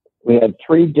on... We had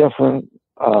 3 different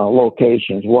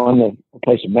locations. One, the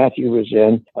place that Matthew was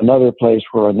in. Another place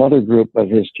where another group of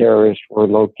his terrorists were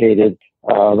located.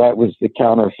 That was the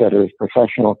counterfeiters,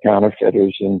 professional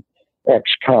counterfeiters and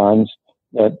ex-cons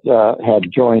that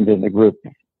had joined in the group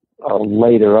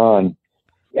later on.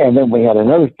 And then we had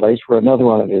another place where another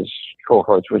one of his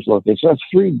cohorts was located. So that's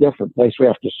 3 different places we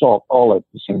have to assault all at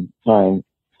the same time,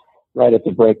 right at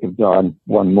the break of dawn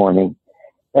one morning.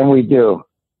 And we do.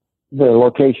 The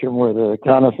location where the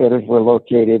counterfeiters were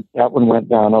located, that one went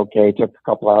down okay. It took a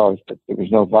couple hours, but there was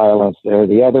no violence there.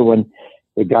 The other one,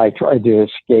 the guy tried to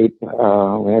escape. We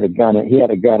had a gun. He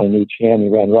had a gun in each hand. He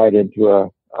ran right into a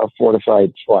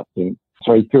fortified SWAT team.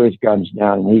 So he threw his guns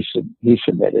down, and he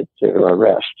submitted to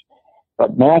arrest.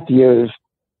 But Matthews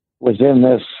was in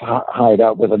this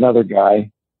hideout with another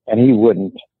guy, and he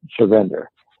wouldn't surrender.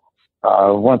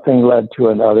 One thing led to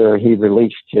another. He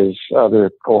released his other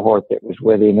cohort that was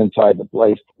with him inside the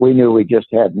place. We knew we just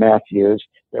had Matthews.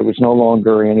 There was no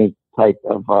longer any type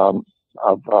of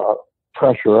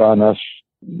pressure on us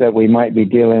that we might be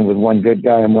dealing with one good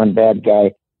guy and one bad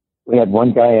guy. We had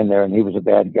one guy in there, and he was a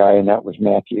bad guy, and that was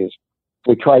Matthews.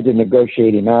 We tried to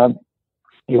negotiate him out.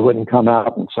 He wouldn't come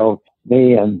out, and so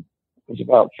me and it was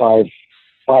about five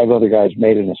other guys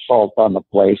made an assault on the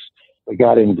place. We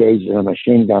got engaged in a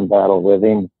machine gun battle with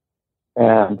him,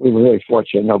 and we were really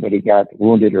fortunate. Nobody got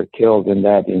wounded or killed in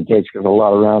that engagement because a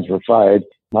lot of rounds were fired.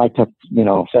 I took,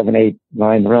 7, 8,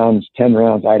 9 rounds, 10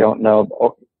 rounds, I don't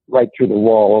know, right through the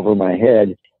wall over my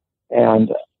head. And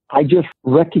I just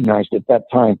recognized at that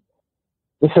time,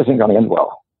 this isn't going to end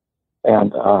well.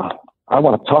 And I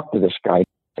want to talk to this guy,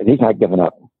 and he's not giving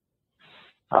up.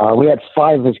 We had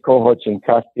 5 of his cohorts in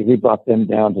custody. We brought them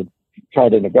down to try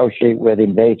to negotiate with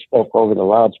him. They spoke over the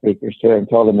loudspeakers to him,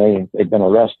 told him they'd been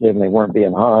arrested and they weren't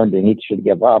being harmed and he should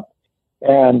give up.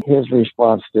 And his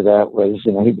response to that was, he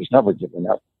was never giving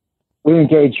up. We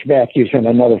engaged Matthews in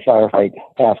another firefight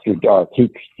after dark.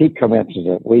 He commences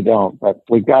it. We don't, but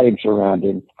we got him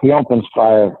surrounded. He opens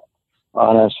fire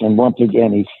on us, and once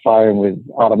again, he's firing with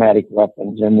automatic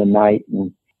weapons in the night.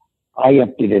 And I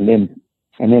emptied an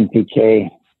MPK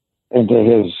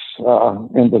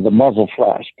into the muzzle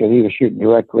flash because he was shooting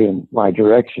directly in my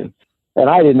direction. And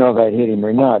I didn't know if I'd hit him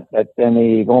or not, but then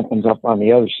he opens up on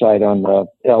the other side on the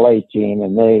LA team,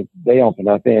 and they opened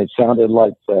up, and it sounded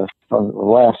like from the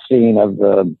last scene of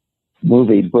the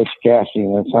movie Butch Cassidy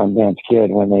and the Sundance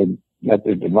Kid when they met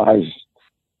their demise.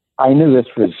 I knew this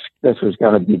was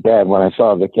going to be bad when I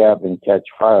saw the cabin catch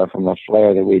fire from a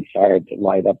flare that we'd fired to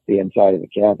light up the inside of the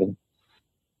cabin.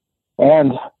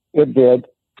 And it did.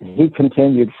 He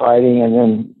continued fighting and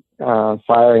then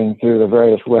firing through the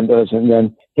various windows, and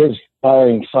then his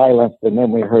firing silenced, and then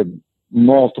we heard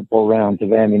multiple rounds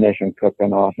of ammunition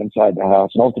cooking off inside the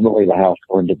house, and ultimately the house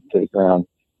burned to the ground.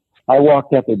 I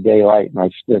walked up at daylight, and I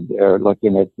stood there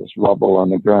looking at this rubble on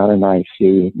the ground, and I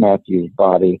see Matthew's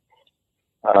body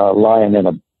lying in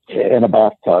a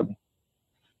bathtub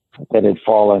that had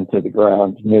fallen to the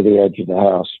ground near the edge of the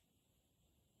house.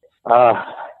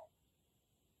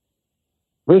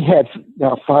 We had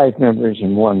now 5 members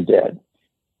and 1 dead,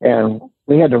 and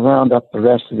we had to round up the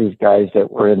rest of these guys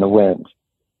that were in the wind.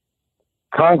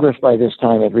 Congress by this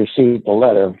time had received a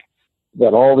letter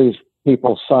that all these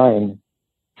people signed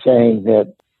saying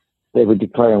that they were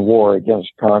declaring war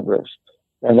against Congress,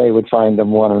 and they would find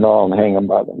them one and all and hang them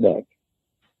by the neck.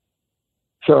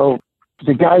 So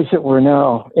the guys that were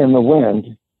now in the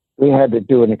wind, we had to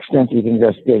do an extensive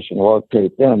investigation to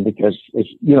locate them because, as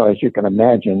you can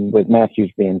imagine, with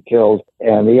Matthews being killed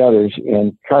and the others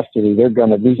in custody,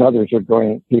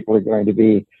 people are going to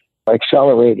be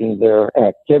accelerating their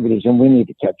activities, and we need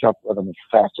to catch up with them as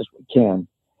fast as we can.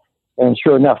 And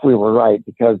sure enough, we were right,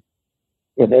 because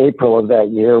in April of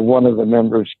that year, one of the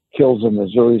members kills a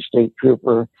Missouri state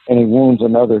trooper and he wounds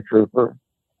another trooper.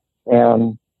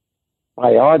 And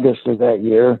by August of that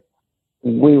year,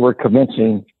 we were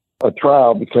commencing a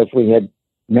trial because we had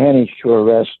managed to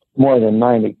arrest more than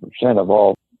 90% of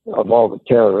all the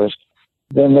terrorists.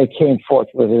 Then they came forth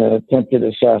with an attempted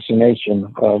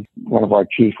assassination of one of our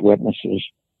chief witnesses.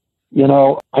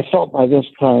 I felt by this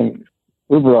time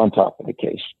we were on top of the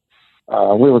case.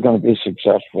 We were going to be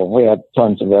successful. We had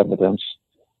tons of evidence.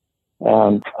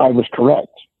 And I was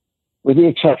correct. With the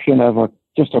exception of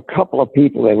just a couple of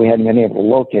people that we hadn't been able to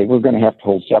locate, we're going to have to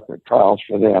hold separate trials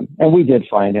for them. And we did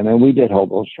find them, and we did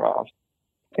hold those trials.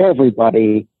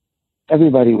 Everybody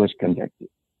was convicted.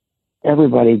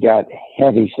 Everybody got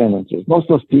heavy sentences. Most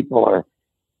of those people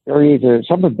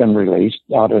some have been released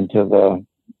out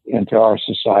into our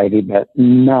society, but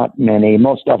not many.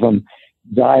 Most of them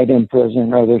died in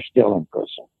prison or they're still in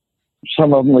prison.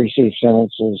 Some of them received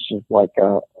sentences of like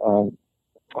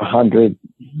 100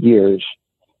 years.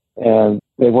 And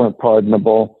they weren't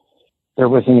pardonable. There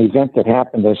was an event that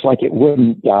happened. It's like it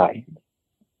wouldn't die.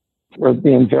 We're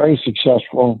being very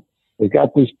successful. We've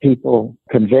got these people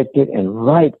convicted, and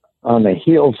right on the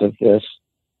heels of this,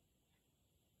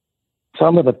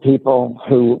 some of the people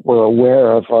who were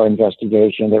aware of our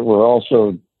investigation that were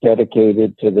also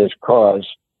dedicated to this cause,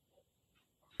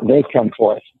 they come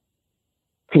forth.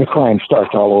 The crime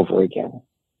starts all over again.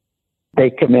 They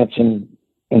commence in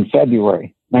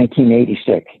February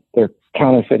 1986. They're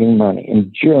counterfeiting money.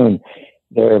 In June,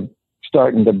 they're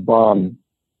starting to bomb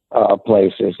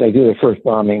places. They do their first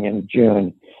bombing in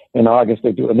June. In August,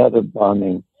 they do another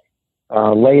bombing.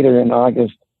 Later in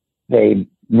August, they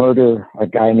murder a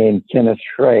guy named Kenneth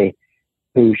Shrey,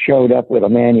 who showed up with a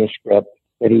manuscript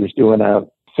that he was doing a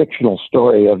fictional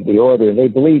story of the order. They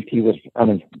believed he was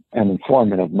an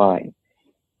informant of mine.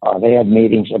 They had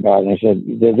meetings about it. They said,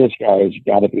 this guy has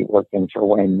got to be working for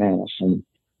Wayne Manus, and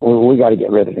we got to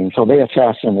get rid of him. So they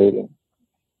assassinated him.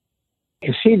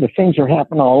 You see, the things are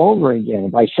happening all over again.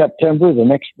 By September, the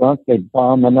next month, they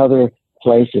bomb another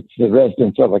place. It's the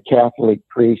residence of a Catholic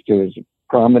priest who is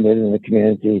prominent in the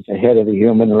community. He's the head of the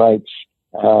human rights,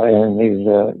 and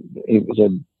he was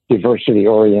a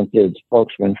diversity-oriented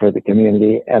spokesman for the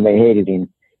community, and they hated him.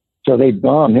 So they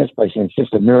bombed his place, and it's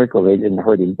just a miracle they didn't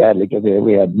hurt him badly, because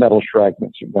we had metal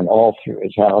fragments that went all through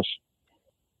his house.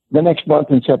 The next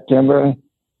month in September,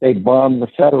 they bombed the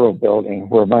federal building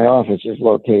where my office is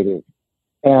located.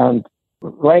 And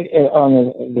right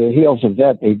on the heels of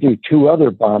that, they do two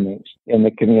other bombings in the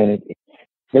community.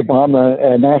 They bomb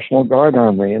a National Guard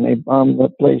armory, and they bomb the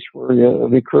place for a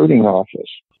recruiting office.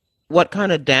 What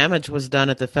kind of damage was done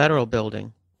at the federal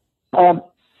building?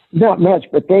 Not much,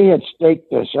 but they had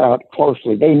staked us out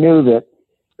closely. They knew that,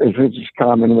 as which is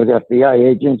common with FBI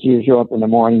agents, you show up in the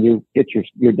morning, you get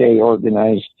your day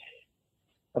organized.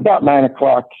 About 9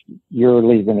 o'clock, you're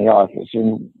leaving the office,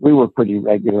 and we were pretty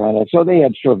regular on it. So they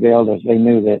had surveilled us. They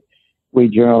knew that we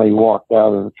generally walked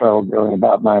out of the federal building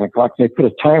about 9 o'clock. They put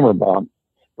a timer bomb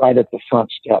right at the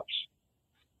front steps.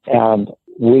 And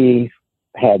we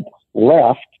had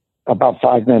left about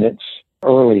 5 minutes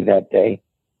early that day,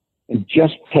 and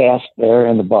just passed there,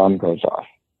 and the bomb goes off.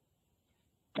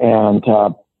 And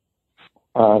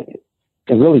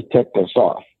it really ticked us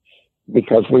off,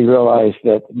 because we realized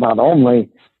that not only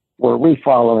were we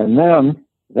following them,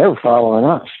 they were following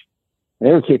us.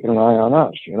 They were keeping an eye on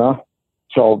us, you know.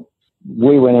 So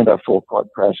we went into full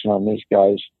court press on these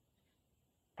guys.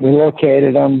 We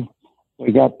located them.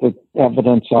 We got the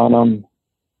evidence on them.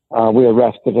 We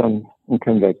arrested them and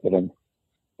convicted them.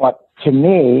 But to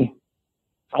me,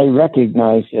 I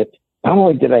recognized that not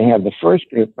only did I have the first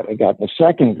group, but I got the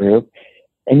second group.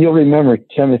 And you'll remember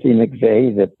Timothy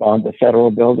McVeigh that bombed the federal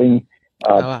building.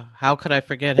 How could I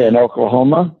forget him? In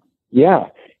Oklahoma. Yeah.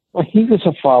 Well, he was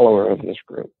a follower of this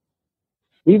group.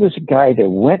 He was a guy that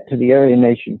went to the Aryan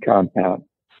Nation compound,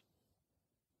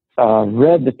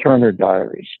 read the Turner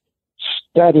diaries,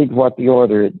 studied what the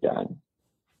order had done.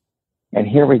 And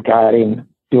here we got him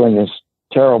doing this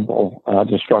terrible,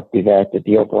 destructive act at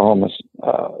the Oklahoma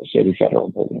City Federal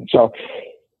Building. So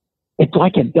it's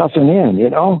like it doesn't end, you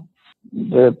know?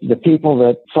 The people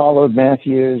that followed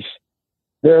Matthews,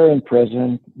 they're in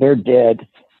prison, they're dead.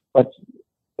 But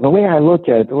the way I look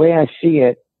at it, the way I see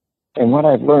it, and what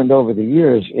I've learned over the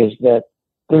years is that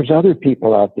there's other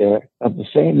people out there of the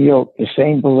same ilk, the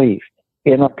same belief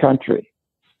in our country.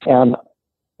 And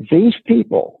these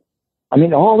people, I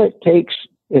mean, all it takes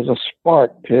is a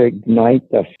spark to ignite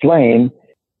the flame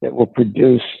that will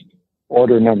produce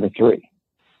order number 3.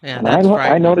 Yeah, and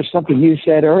I noticed something you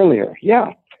said earlier.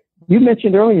 Yeah. You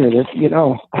mentioned earlier that, you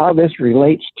know, how this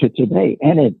relates to today,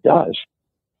 and it does.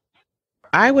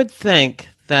 I would think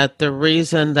that the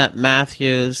reason that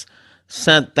Matthews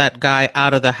sent that guy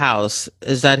out of the house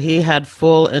is that he had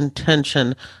full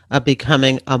intention of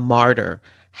becoming a martyr.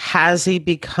 Has he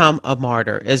become a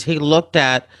martyr? Is he looked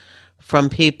at from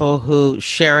people who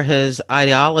share his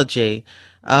ideology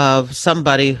of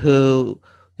somebody who,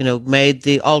 you know, made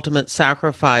the ultimate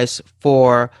sacrifice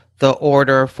for the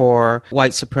order for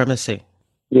white supremacy?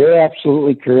 You're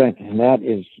absolutely correct, and that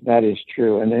is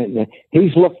true. And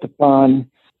he's looked upon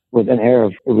with an air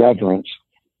of irreverence.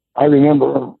 I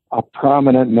remember a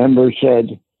prominent member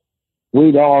said,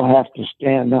 we'd all have to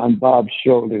stand on Bob's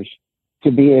shoulders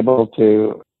to be able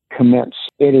to commit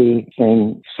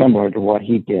anything similar to what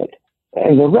he did.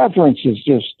 And the reverence is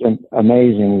just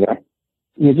amazing.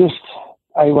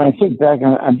 When I think back,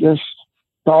 I'm just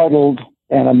startled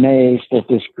and amazed that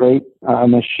this great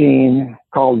machine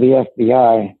called the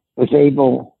FBI was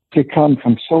able to come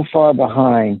from so far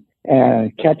behind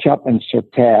and catch up and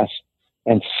surpass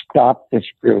and stop this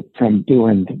group from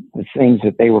doing the things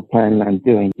that they were planning on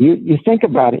doing. You think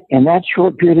about it, in that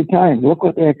short period of time, look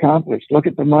what they accomplished. Look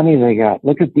at the money they got.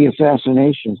 Look at the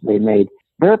assassinations they made.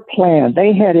 Their plan,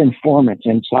 they had informants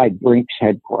inside Brink's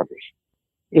headquarters.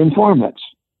 Informants.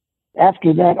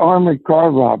 After that armored car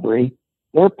robbery,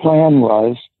 their plan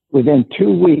was, within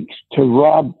 2 weeks, to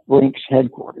rob Brink's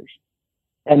headquarters.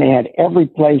 And they had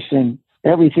everything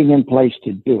in place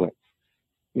to do it.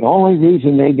 The only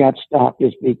reason they got stopped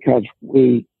is because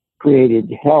we created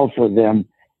hell for them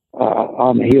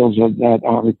on the heels of that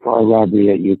armored car robbery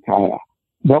at Ukiah.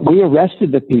 But we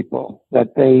arrested the people that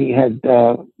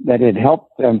had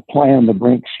helped them plan the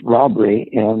Brink's robbery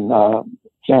in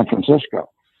San Francisco.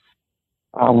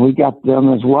 We got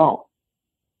them as well.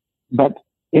 But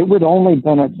it would only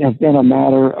have been a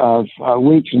matter of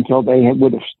weeks until they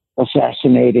would have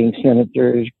assassinating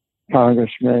senators,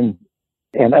 congressmen,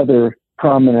 and other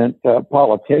prominent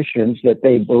politicians that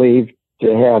they believed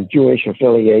to have Jewish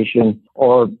affiliation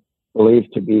or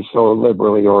believed to be so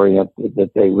liberally oriented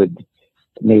that they would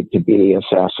need to be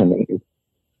assassinated.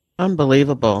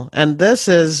 Unbelievable. And this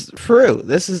is true.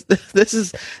 This is this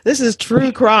is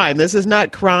true crime. This is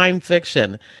not crime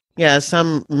fiction. Yeah,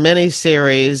 some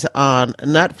miniseries on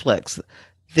Netflix.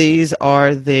 These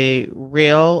are the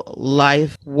real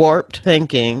life warped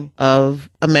thinking of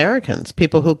Americans,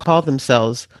 people who called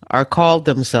themselves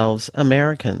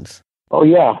Americans. Oh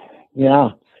yeah, yeah.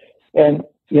 And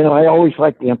I always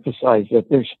like to emphasize that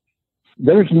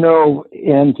there's no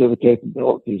end to the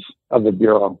capabilities of the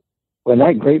Bureau. When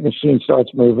that great machine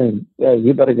starts moving,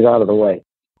 you better get out of the way.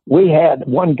 We had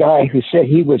one guy who said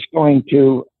he was going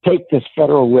to take this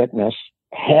federal witness,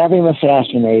 have him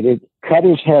assassinated, cut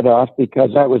his head off because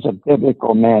that was a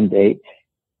biblical mandate,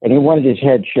 and he wanted his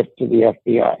head shipped to the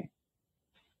FBI.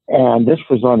 And this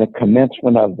was on the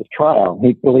commencement of the trial.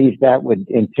 He believed that would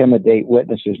intimidate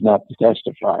witnesses not to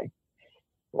testify.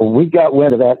 Well, we got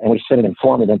wind of that, and we sent an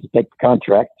informant in to take the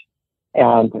contract.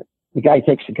 And the guy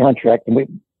takes the contract, and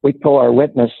we pull our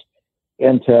witness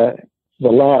into the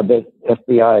lab at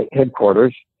FBI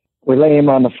headquarters. We lay him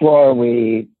on the floor.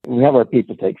 We have our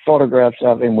people take photographs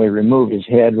of him. We remove his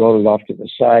head, roll it off to the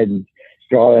side, and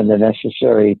draw in the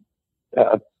necessary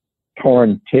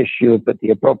torn tissue, put the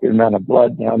appropriate amount of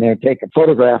blood down there, take a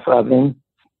photograph of him,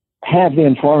 have the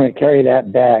informant carry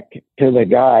that back to the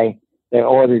guy that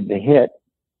ordered the hit.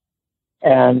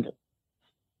 And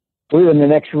we were in the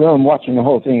next room watching the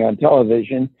whole thing on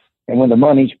television. And when the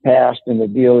money's passed and the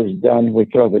deal is done, we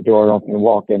throw the door open and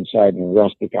walk inside and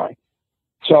arrest the guy.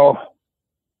 So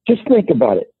just think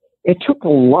about it. It took a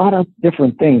lot of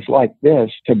different things like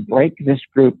this to break this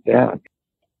group down.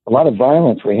 A lot of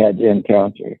violence we had to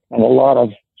encounter, and a lot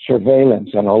of surveillance,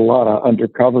 and a lot of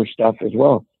undercover stuff as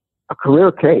well. A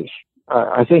career case.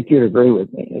 I think you'd agree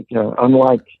with me. It's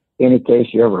unlike any case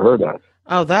you ever heard of.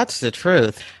 Oh, that's the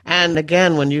truth. And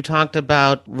again, when you talked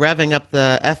about revving up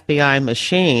the FBI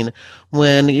machine,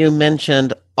 when you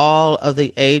mentioned all of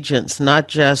the agents, not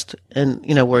just in,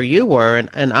 where you were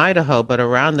in Idaho, but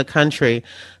around the country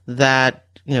that,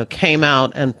 came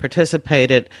out and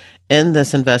participated in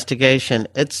this investigation,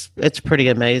 it's pretty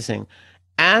amazing.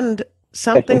 And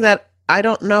something that I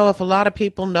don't know if a lot of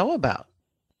people know about.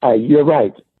 You're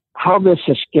right. How this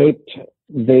escaped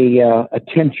the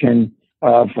attention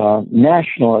of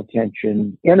national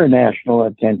attention, international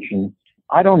attention,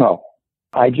 I don't know.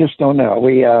 I just don't know.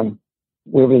 We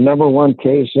were the number one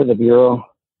case of the Bureau.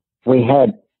 We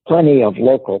had plenty of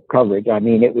local coverage. I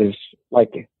mean, it was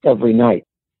like every night.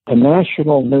 The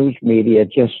national news media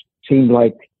just seemed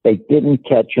like they didn't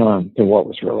catch on to what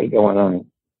was really going on.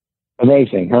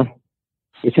 Amazing, huh?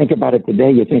 You think about it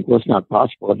today, you think, well, it's not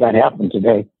possible if that happened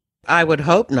today. I would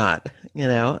hope not.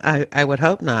 I would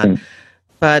hope not.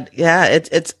 But yeah,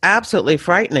 it's absolutely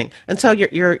frightening. And so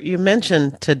you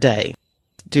mentioned today,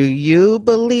 do you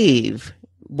believe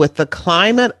with the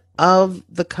climate of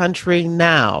the country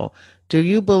now, do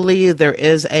you believe there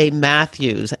is a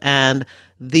Matthews and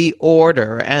the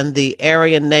Order and the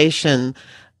Aryan Nation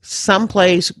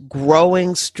someplace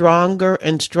growing stronger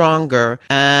and stronger,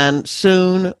 and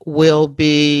soon will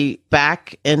be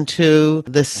back into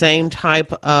the same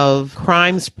type of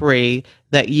crime spree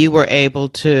that you were able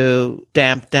to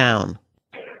damp down?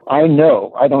 I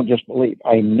know, I don't just believe,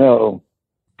 I know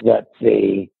that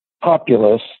the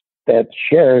populace that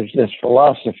shares this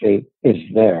philosophy is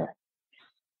there.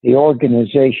 The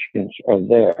organizations are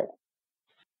there.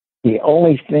 The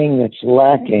only thing that's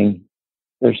lacking,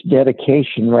 there's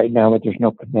dedication right now, but there's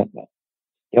no commitment.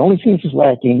 The only thing that's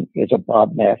lacking is a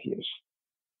Bob Matthews.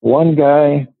 One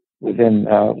guy within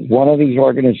one of these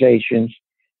organizations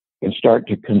can start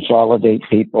to consolidate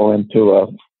people into a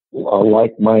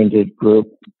like-minded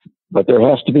group, but there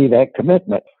has to be that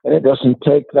commitment. And it doesn't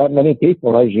take that many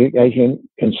people, as you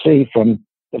can see from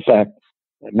the fact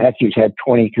that Matthews had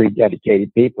 23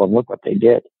 dedicated people, and look what they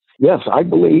did. Yes, I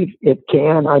believe it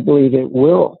can. I believe it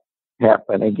will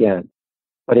happen again.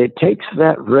 But it takes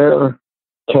that rare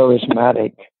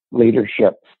charismatic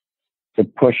leadership to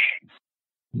push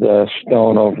the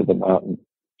stone over the mountain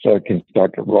so it can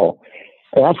start to roll.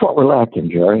 And that's what we're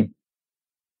lacking, Jerry.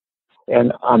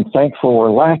 And I'm thankful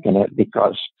we're lacking it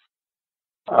because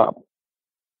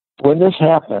when this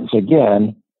happens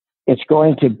again, it's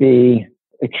going to be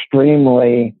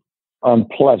extremely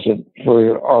unpleasant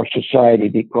for our society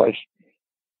because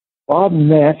Bob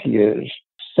Matthews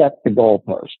set the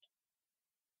goalpost.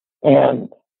 And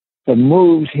the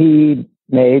moves he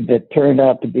made that turned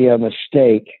out to be a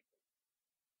mistake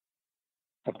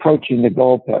approaching the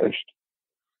goalpost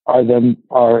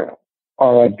are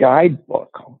a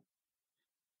guidebook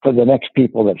for the next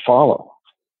people that follow.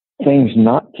 Things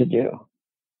not to do.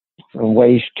 and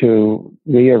ways to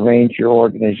rearrange your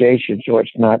organization so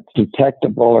it's not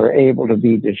detectable or able to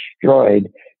be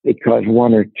destroyed because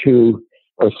one or two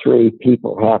or three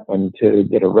people happen to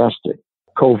get arrested.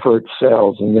 Covert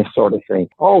cells and this sort of thing.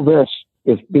 All this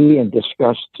is being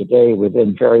discussed today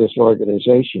within various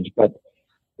organizations, but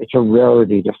it's a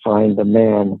rarity to find a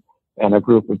man and a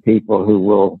group of people who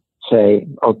will say,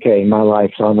 okay, my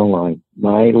life's on the line.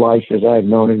 My life as I've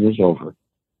known it is over.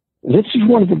 This is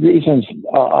one of the reasons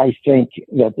I think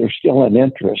that there's still an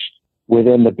interest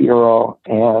within the Bureau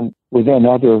and within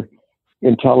other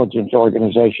intelligence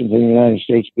organizations in the United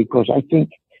States, because I think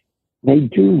they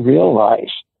do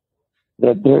realize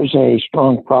that there's a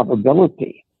strong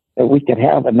probability that we could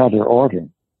have another order.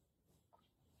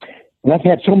 And I've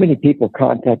had so many people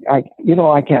contact, I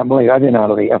can't believe I've been out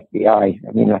of the FBI.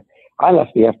 I mean, I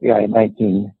left the FBI in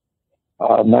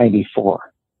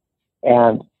 1994.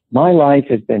 And my life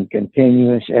has been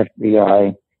continuous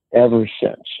FBI ever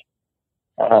since.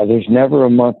 There's never a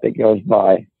month that goes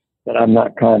by that I'm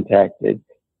not contacted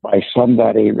by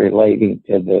somebody relating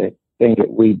to the thing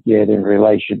that we did in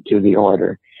relation to the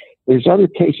order. There's other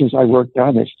cases I worked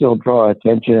on that still draw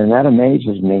attention, and that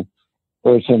amazes me.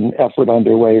 There's an effort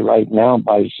underway right now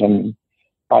by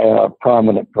a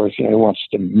prominent person who wants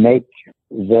to make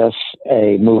this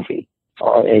a movie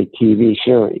or a TV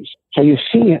series. So you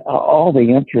see all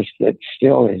the interest that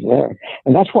still is there.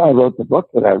 And that's why I wrote the book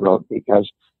that I wrote,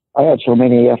 because I had so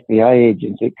many FBI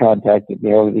agents that contacted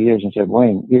me over the years and said,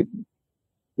 Wayne, you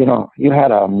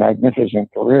had a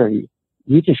magnificent career.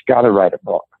 You just got to write a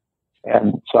book.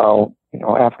 And so,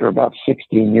 after about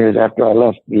 16 years after I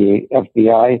left the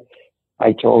FBI,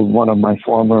 I told one of my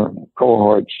former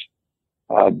cohorts,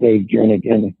 Dave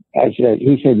Jernigan,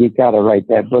 he said, you got to write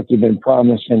that book. You've been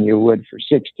promising you would for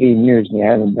 16 years and you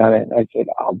haven't done it. And I said,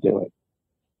 I'll do it.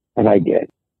 And I did.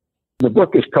 The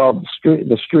book is called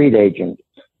The Street Agent.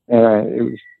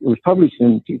 It was published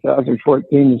in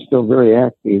 2014 and still very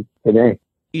active today.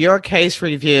 Your case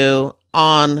review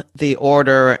on the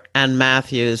order and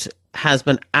Matthews has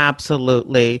been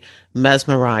absolutely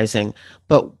mesmerizing,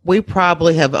 but we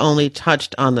probably have only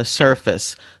touched on the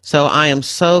surface. So I am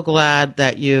so glad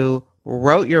that you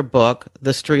wrote your book,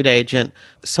 The Street Agent,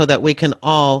 so that we can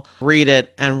all read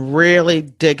it and really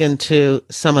dig into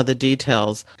some of the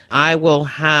details. I will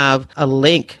have a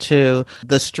link to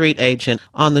The Street Agent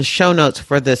on the show notes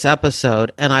for this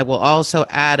episode, and I will also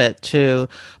add it to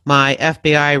my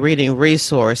FBI reading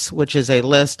resource, which is a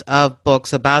list of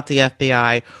books about the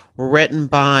FBI written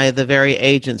by the very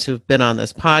agents who've been on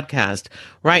this podcast.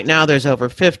 Right now, there's over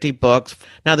 50 books.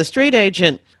 Now, The Street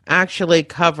Agent actually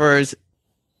covers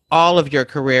all of your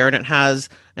career,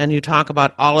 and you talk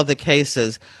about all of the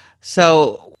cases.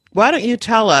 So why don't you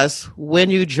tell us when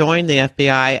you joined the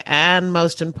FBI, and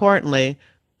most importantly,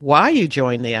 why you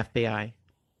joined the FBI?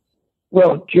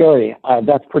 Well, Jerry,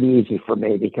 that's pretty easy for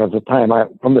me, because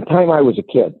from the time I was a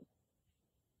kid,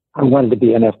 I wanted to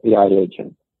be an FBI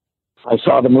agent. I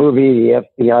saw the movie, The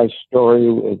FBI Story,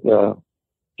 with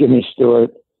Jimmy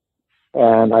Stewart,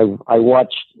 and I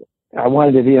wanted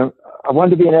to be an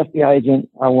FBI agent.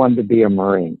 I wanted to be a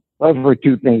Marine. Those were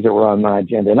two things that were on my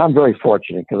agenda, and I'm very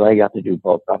fortunate because I got to do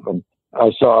both of them.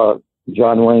 I saw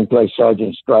John Wayne play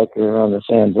Sergeant Stryker on the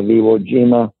sands of Iwo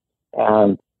Jima,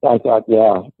 and I thought,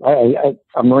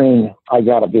 a Marine, I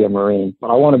got to be a Marine.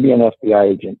 I want to be an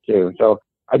FBI agent too. So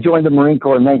I joined the Marine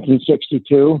Corps in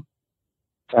 1962,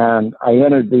 and I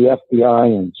entered the FBI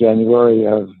in January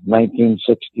of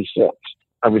 1966.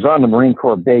 I was on the Marine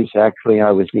Corps base, actually.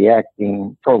 I was the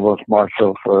acting provost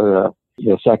marshal for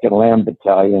the 2nd Land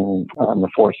Battalion on the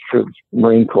 4th Troops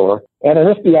Marine Corps. And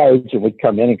an FBI agent would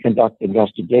come in and conduct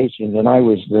investigations, and I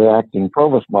was the acting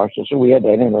provost marshal, so we had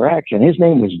that interaction. His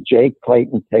name was Jake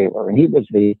Clayton Taylor, and he was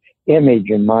the image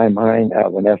in my mind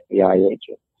of an FBI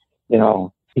agent.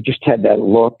 He just had that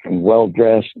look and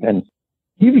well-dressed, and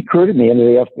he recruited me into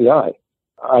the FBI.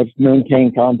 I've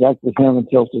maintained contact with him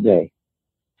until today.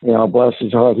 Bless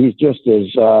his heart. He's just as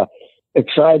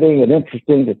exciting and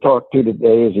interesting to talk to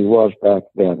today as he was back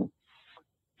then.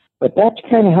 But that's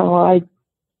kind of how I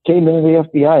came into the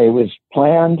FBI. It was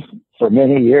planned for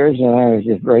many years, and I was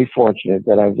just very fortunate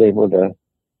that I was able to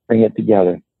bring it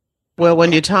together. Well,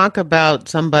 when you talk about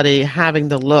somebody having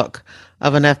the look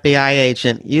of an FBI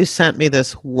agent, you sent me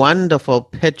this wonderful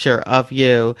picture of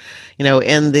you,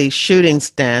 in the shooting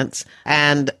stance,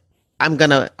 and I'm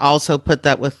going to also put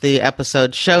that with the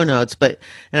episode show notes, but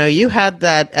you had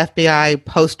that FBI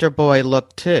poster boy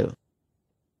look too.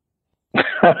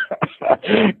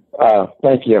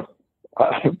 Thank you.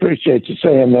 I appreciate you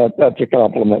saying that. That's a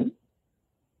compliment.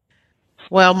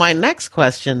 Well, my next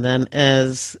question then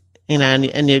is,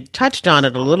 and you touched on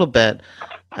it a little bit,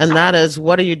 and that is,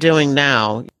 what are you doing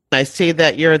now? I see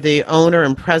that you're the owner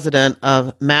and president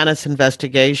of Manus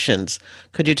Investigations.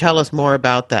 Could you tell us more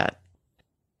about that?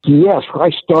 Yes, I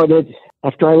started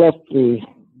after I left the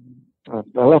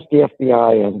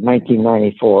FBI in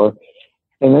 1994.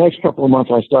 In the next couple of months,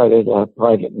 I started a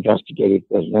private investigative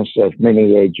business, as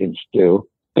many agents do.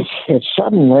 It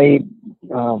suddenly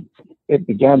it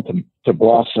began to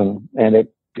blossom, and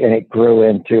it grew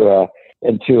into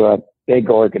a big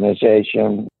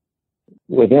organization.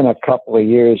 Within a couple of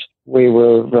years, we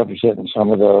were representing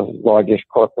some of the largest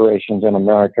corporations in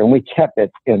America, and we kept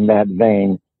it in that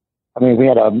vein. I mean, we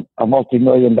had a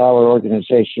multi-million-dollar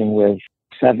organization with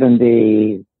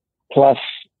 70 plus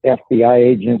FBI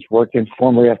agents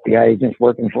former FBI agents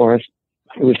working for us.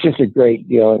 It was just a great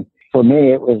deal. And for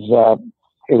me, it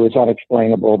was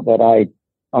unexplainable, but I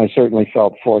certainly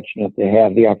felt fortunate to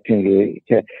have the opportunity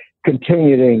to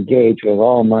continue to engage with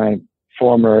all my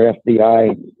former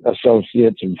FBI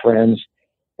associates and friends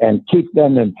and keep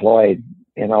them employed,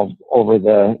 over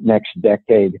the next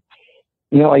decade.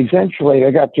 Eventually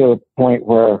I got to a point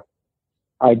where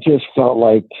I just felt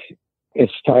like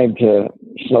it's time to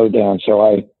slow down. So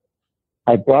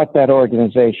I brought that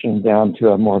organization down to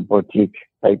a more boutique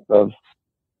type of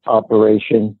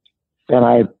operation,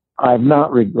 and I've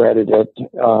not regretted it.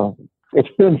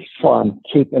 It's been fun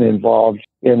keeping involved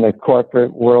in the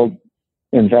corporate world,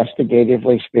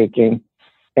 investigatively speaking,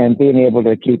 and being able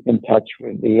to keep in touch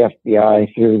with the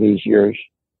FBI through these years.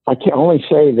 I can only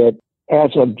say that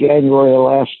as of January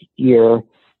last year,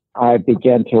 I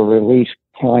began to release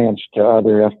clients to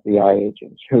other FBI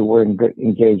agents who were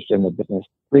engaged in the business,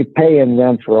 repaying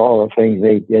them for all the things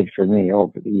they did for me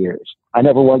over the years. I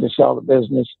never wanted to sell the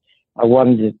business. I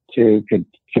wanted it to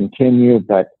continue,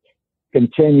 but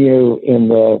continue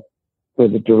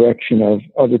with the direction of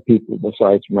other people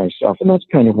besides myself. And that's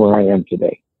kind of where I am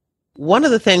today. One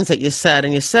of the things that you said,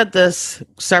 and you said this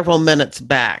several minutes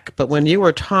back, but when you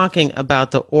were talking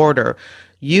about the order,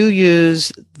 you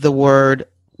use the word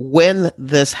when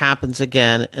this happens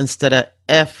again instead of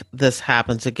if this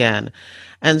happens again.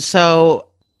 And so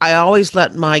I always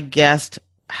let my guest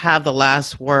have the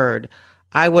last word.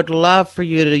 I would love for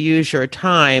you to use your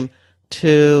time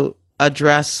to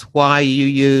address why you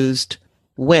used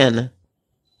when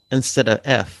instead of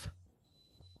if.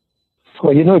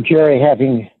 Well, Jerri,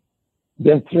 having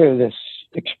been through this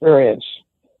experience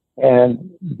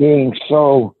and being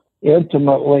so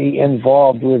intimately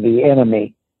involved with the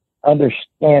enemy,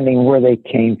 understanding where they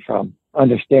came from,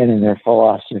 understanding their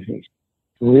philosophies,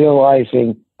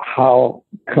 realizing how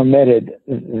committed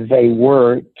they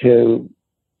were to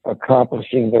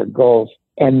accomplishing their goals,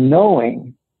 and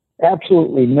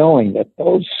absolutely knowing that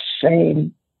those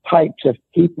same types of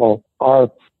people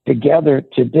are together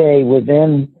today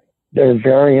within their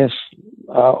various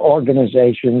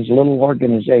organizations, little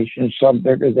organizations, some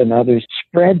bigger than others,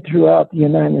 spread throughout the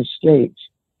United States,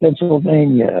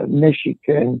 Pennsylvania,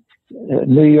 Michigan,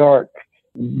 New York,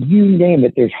 you name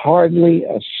it. There's hardly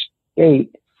a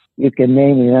state you can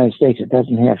name in the United States that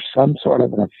doesn't have some sort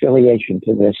of an affiliation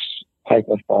to this type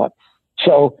of thought.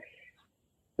 So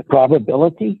the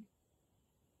probability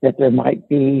that there might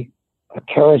be a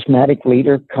charismatic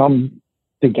leader come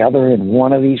together in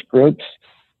one of these groups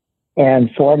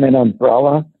and form an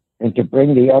umbrella and to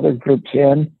bring the other groups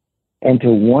in and to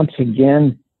once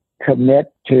again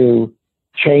commit to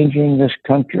changing this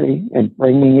country and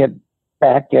bringing it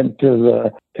back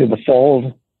into the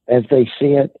fold as they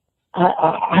see it.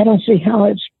 I don't see how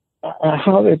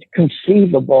it's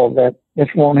conceivable that this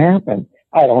won't happen.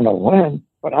 I don't know when,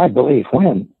 but I believe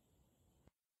when.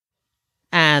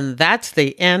 And that's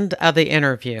the end of the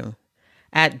interview.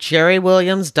 At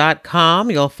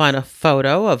jerriwilliams.com, you'll find a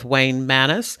photo of Wayne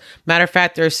Manus. Matter of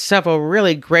fact, there's several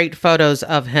really great photos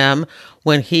of him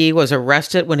when he was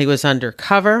arrested, when he was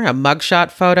undercover, a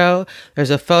mugshot photo. There's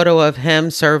a photo of him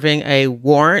serving a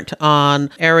warrant on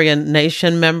Aryan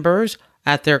Nation members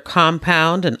at their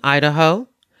compound in Idaho.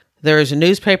 There's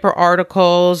newspaper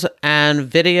articles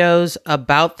and videos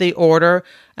about the order.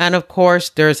 And of course,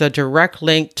 there's a direct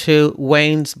link to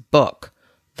Wayne's book,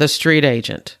 The Street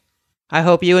Agent. I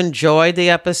hope you enjoyed the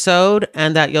episode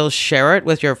and that you'll share it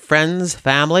with your friends,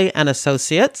 family, and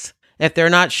associates. If they're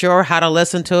not sure how to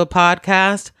listen to a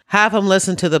podcast, have them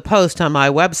listen to the post on my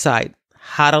website,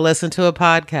 How to Listen to a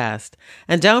Podcast.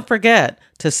 And don't forget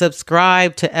to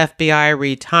subscribe to FBI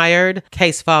Retired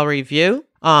Case File Review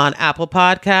on Apple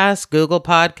Podcasts, Google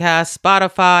Podcasts,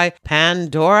 Spotify,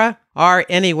 Pandora, or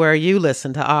anywhere you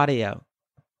listen to audio.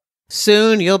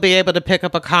 Soon, you'll be able to pick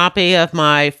up a copy of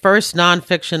my first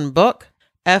nonfiction book,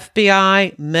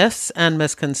 FBI Myths and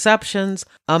Misconceptions,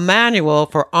 a manual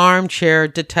for armchair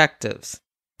detectives.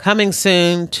 Coming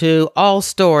soon to all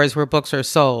stores where books are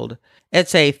sold.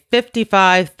 It's a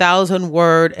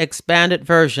 55,000-word expanded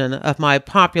version of my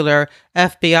popular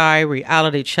FBI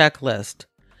reality checklist.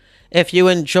 If you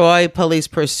enjoy police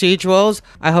procedurals,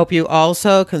 I hope you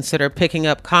also consider picking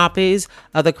up copies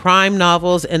of the crime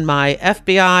novels in my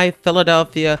FBI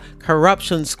Philadelphia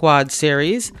Corruption Squad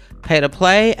series, Pay to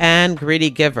Play, and Greedy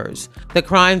Givers. The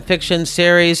crime fiction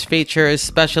series features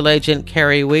Special Agent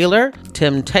Carrie Wheeler,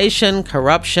 Temptation,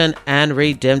 Corruption, and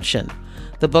Redemption.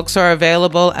 The books are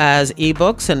available as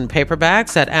ebooks and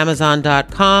paperbacks at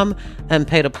Amazon.com, and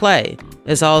Pay to Play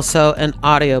is also an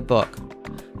audiobook.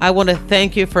 I want to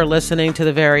thank you for listening to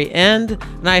the very end,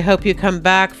 and I hope you come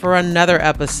back for another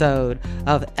episode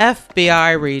of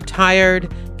FBI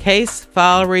Retired Case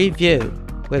File Review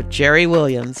with Jerri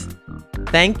Williams.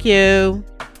 Thank you.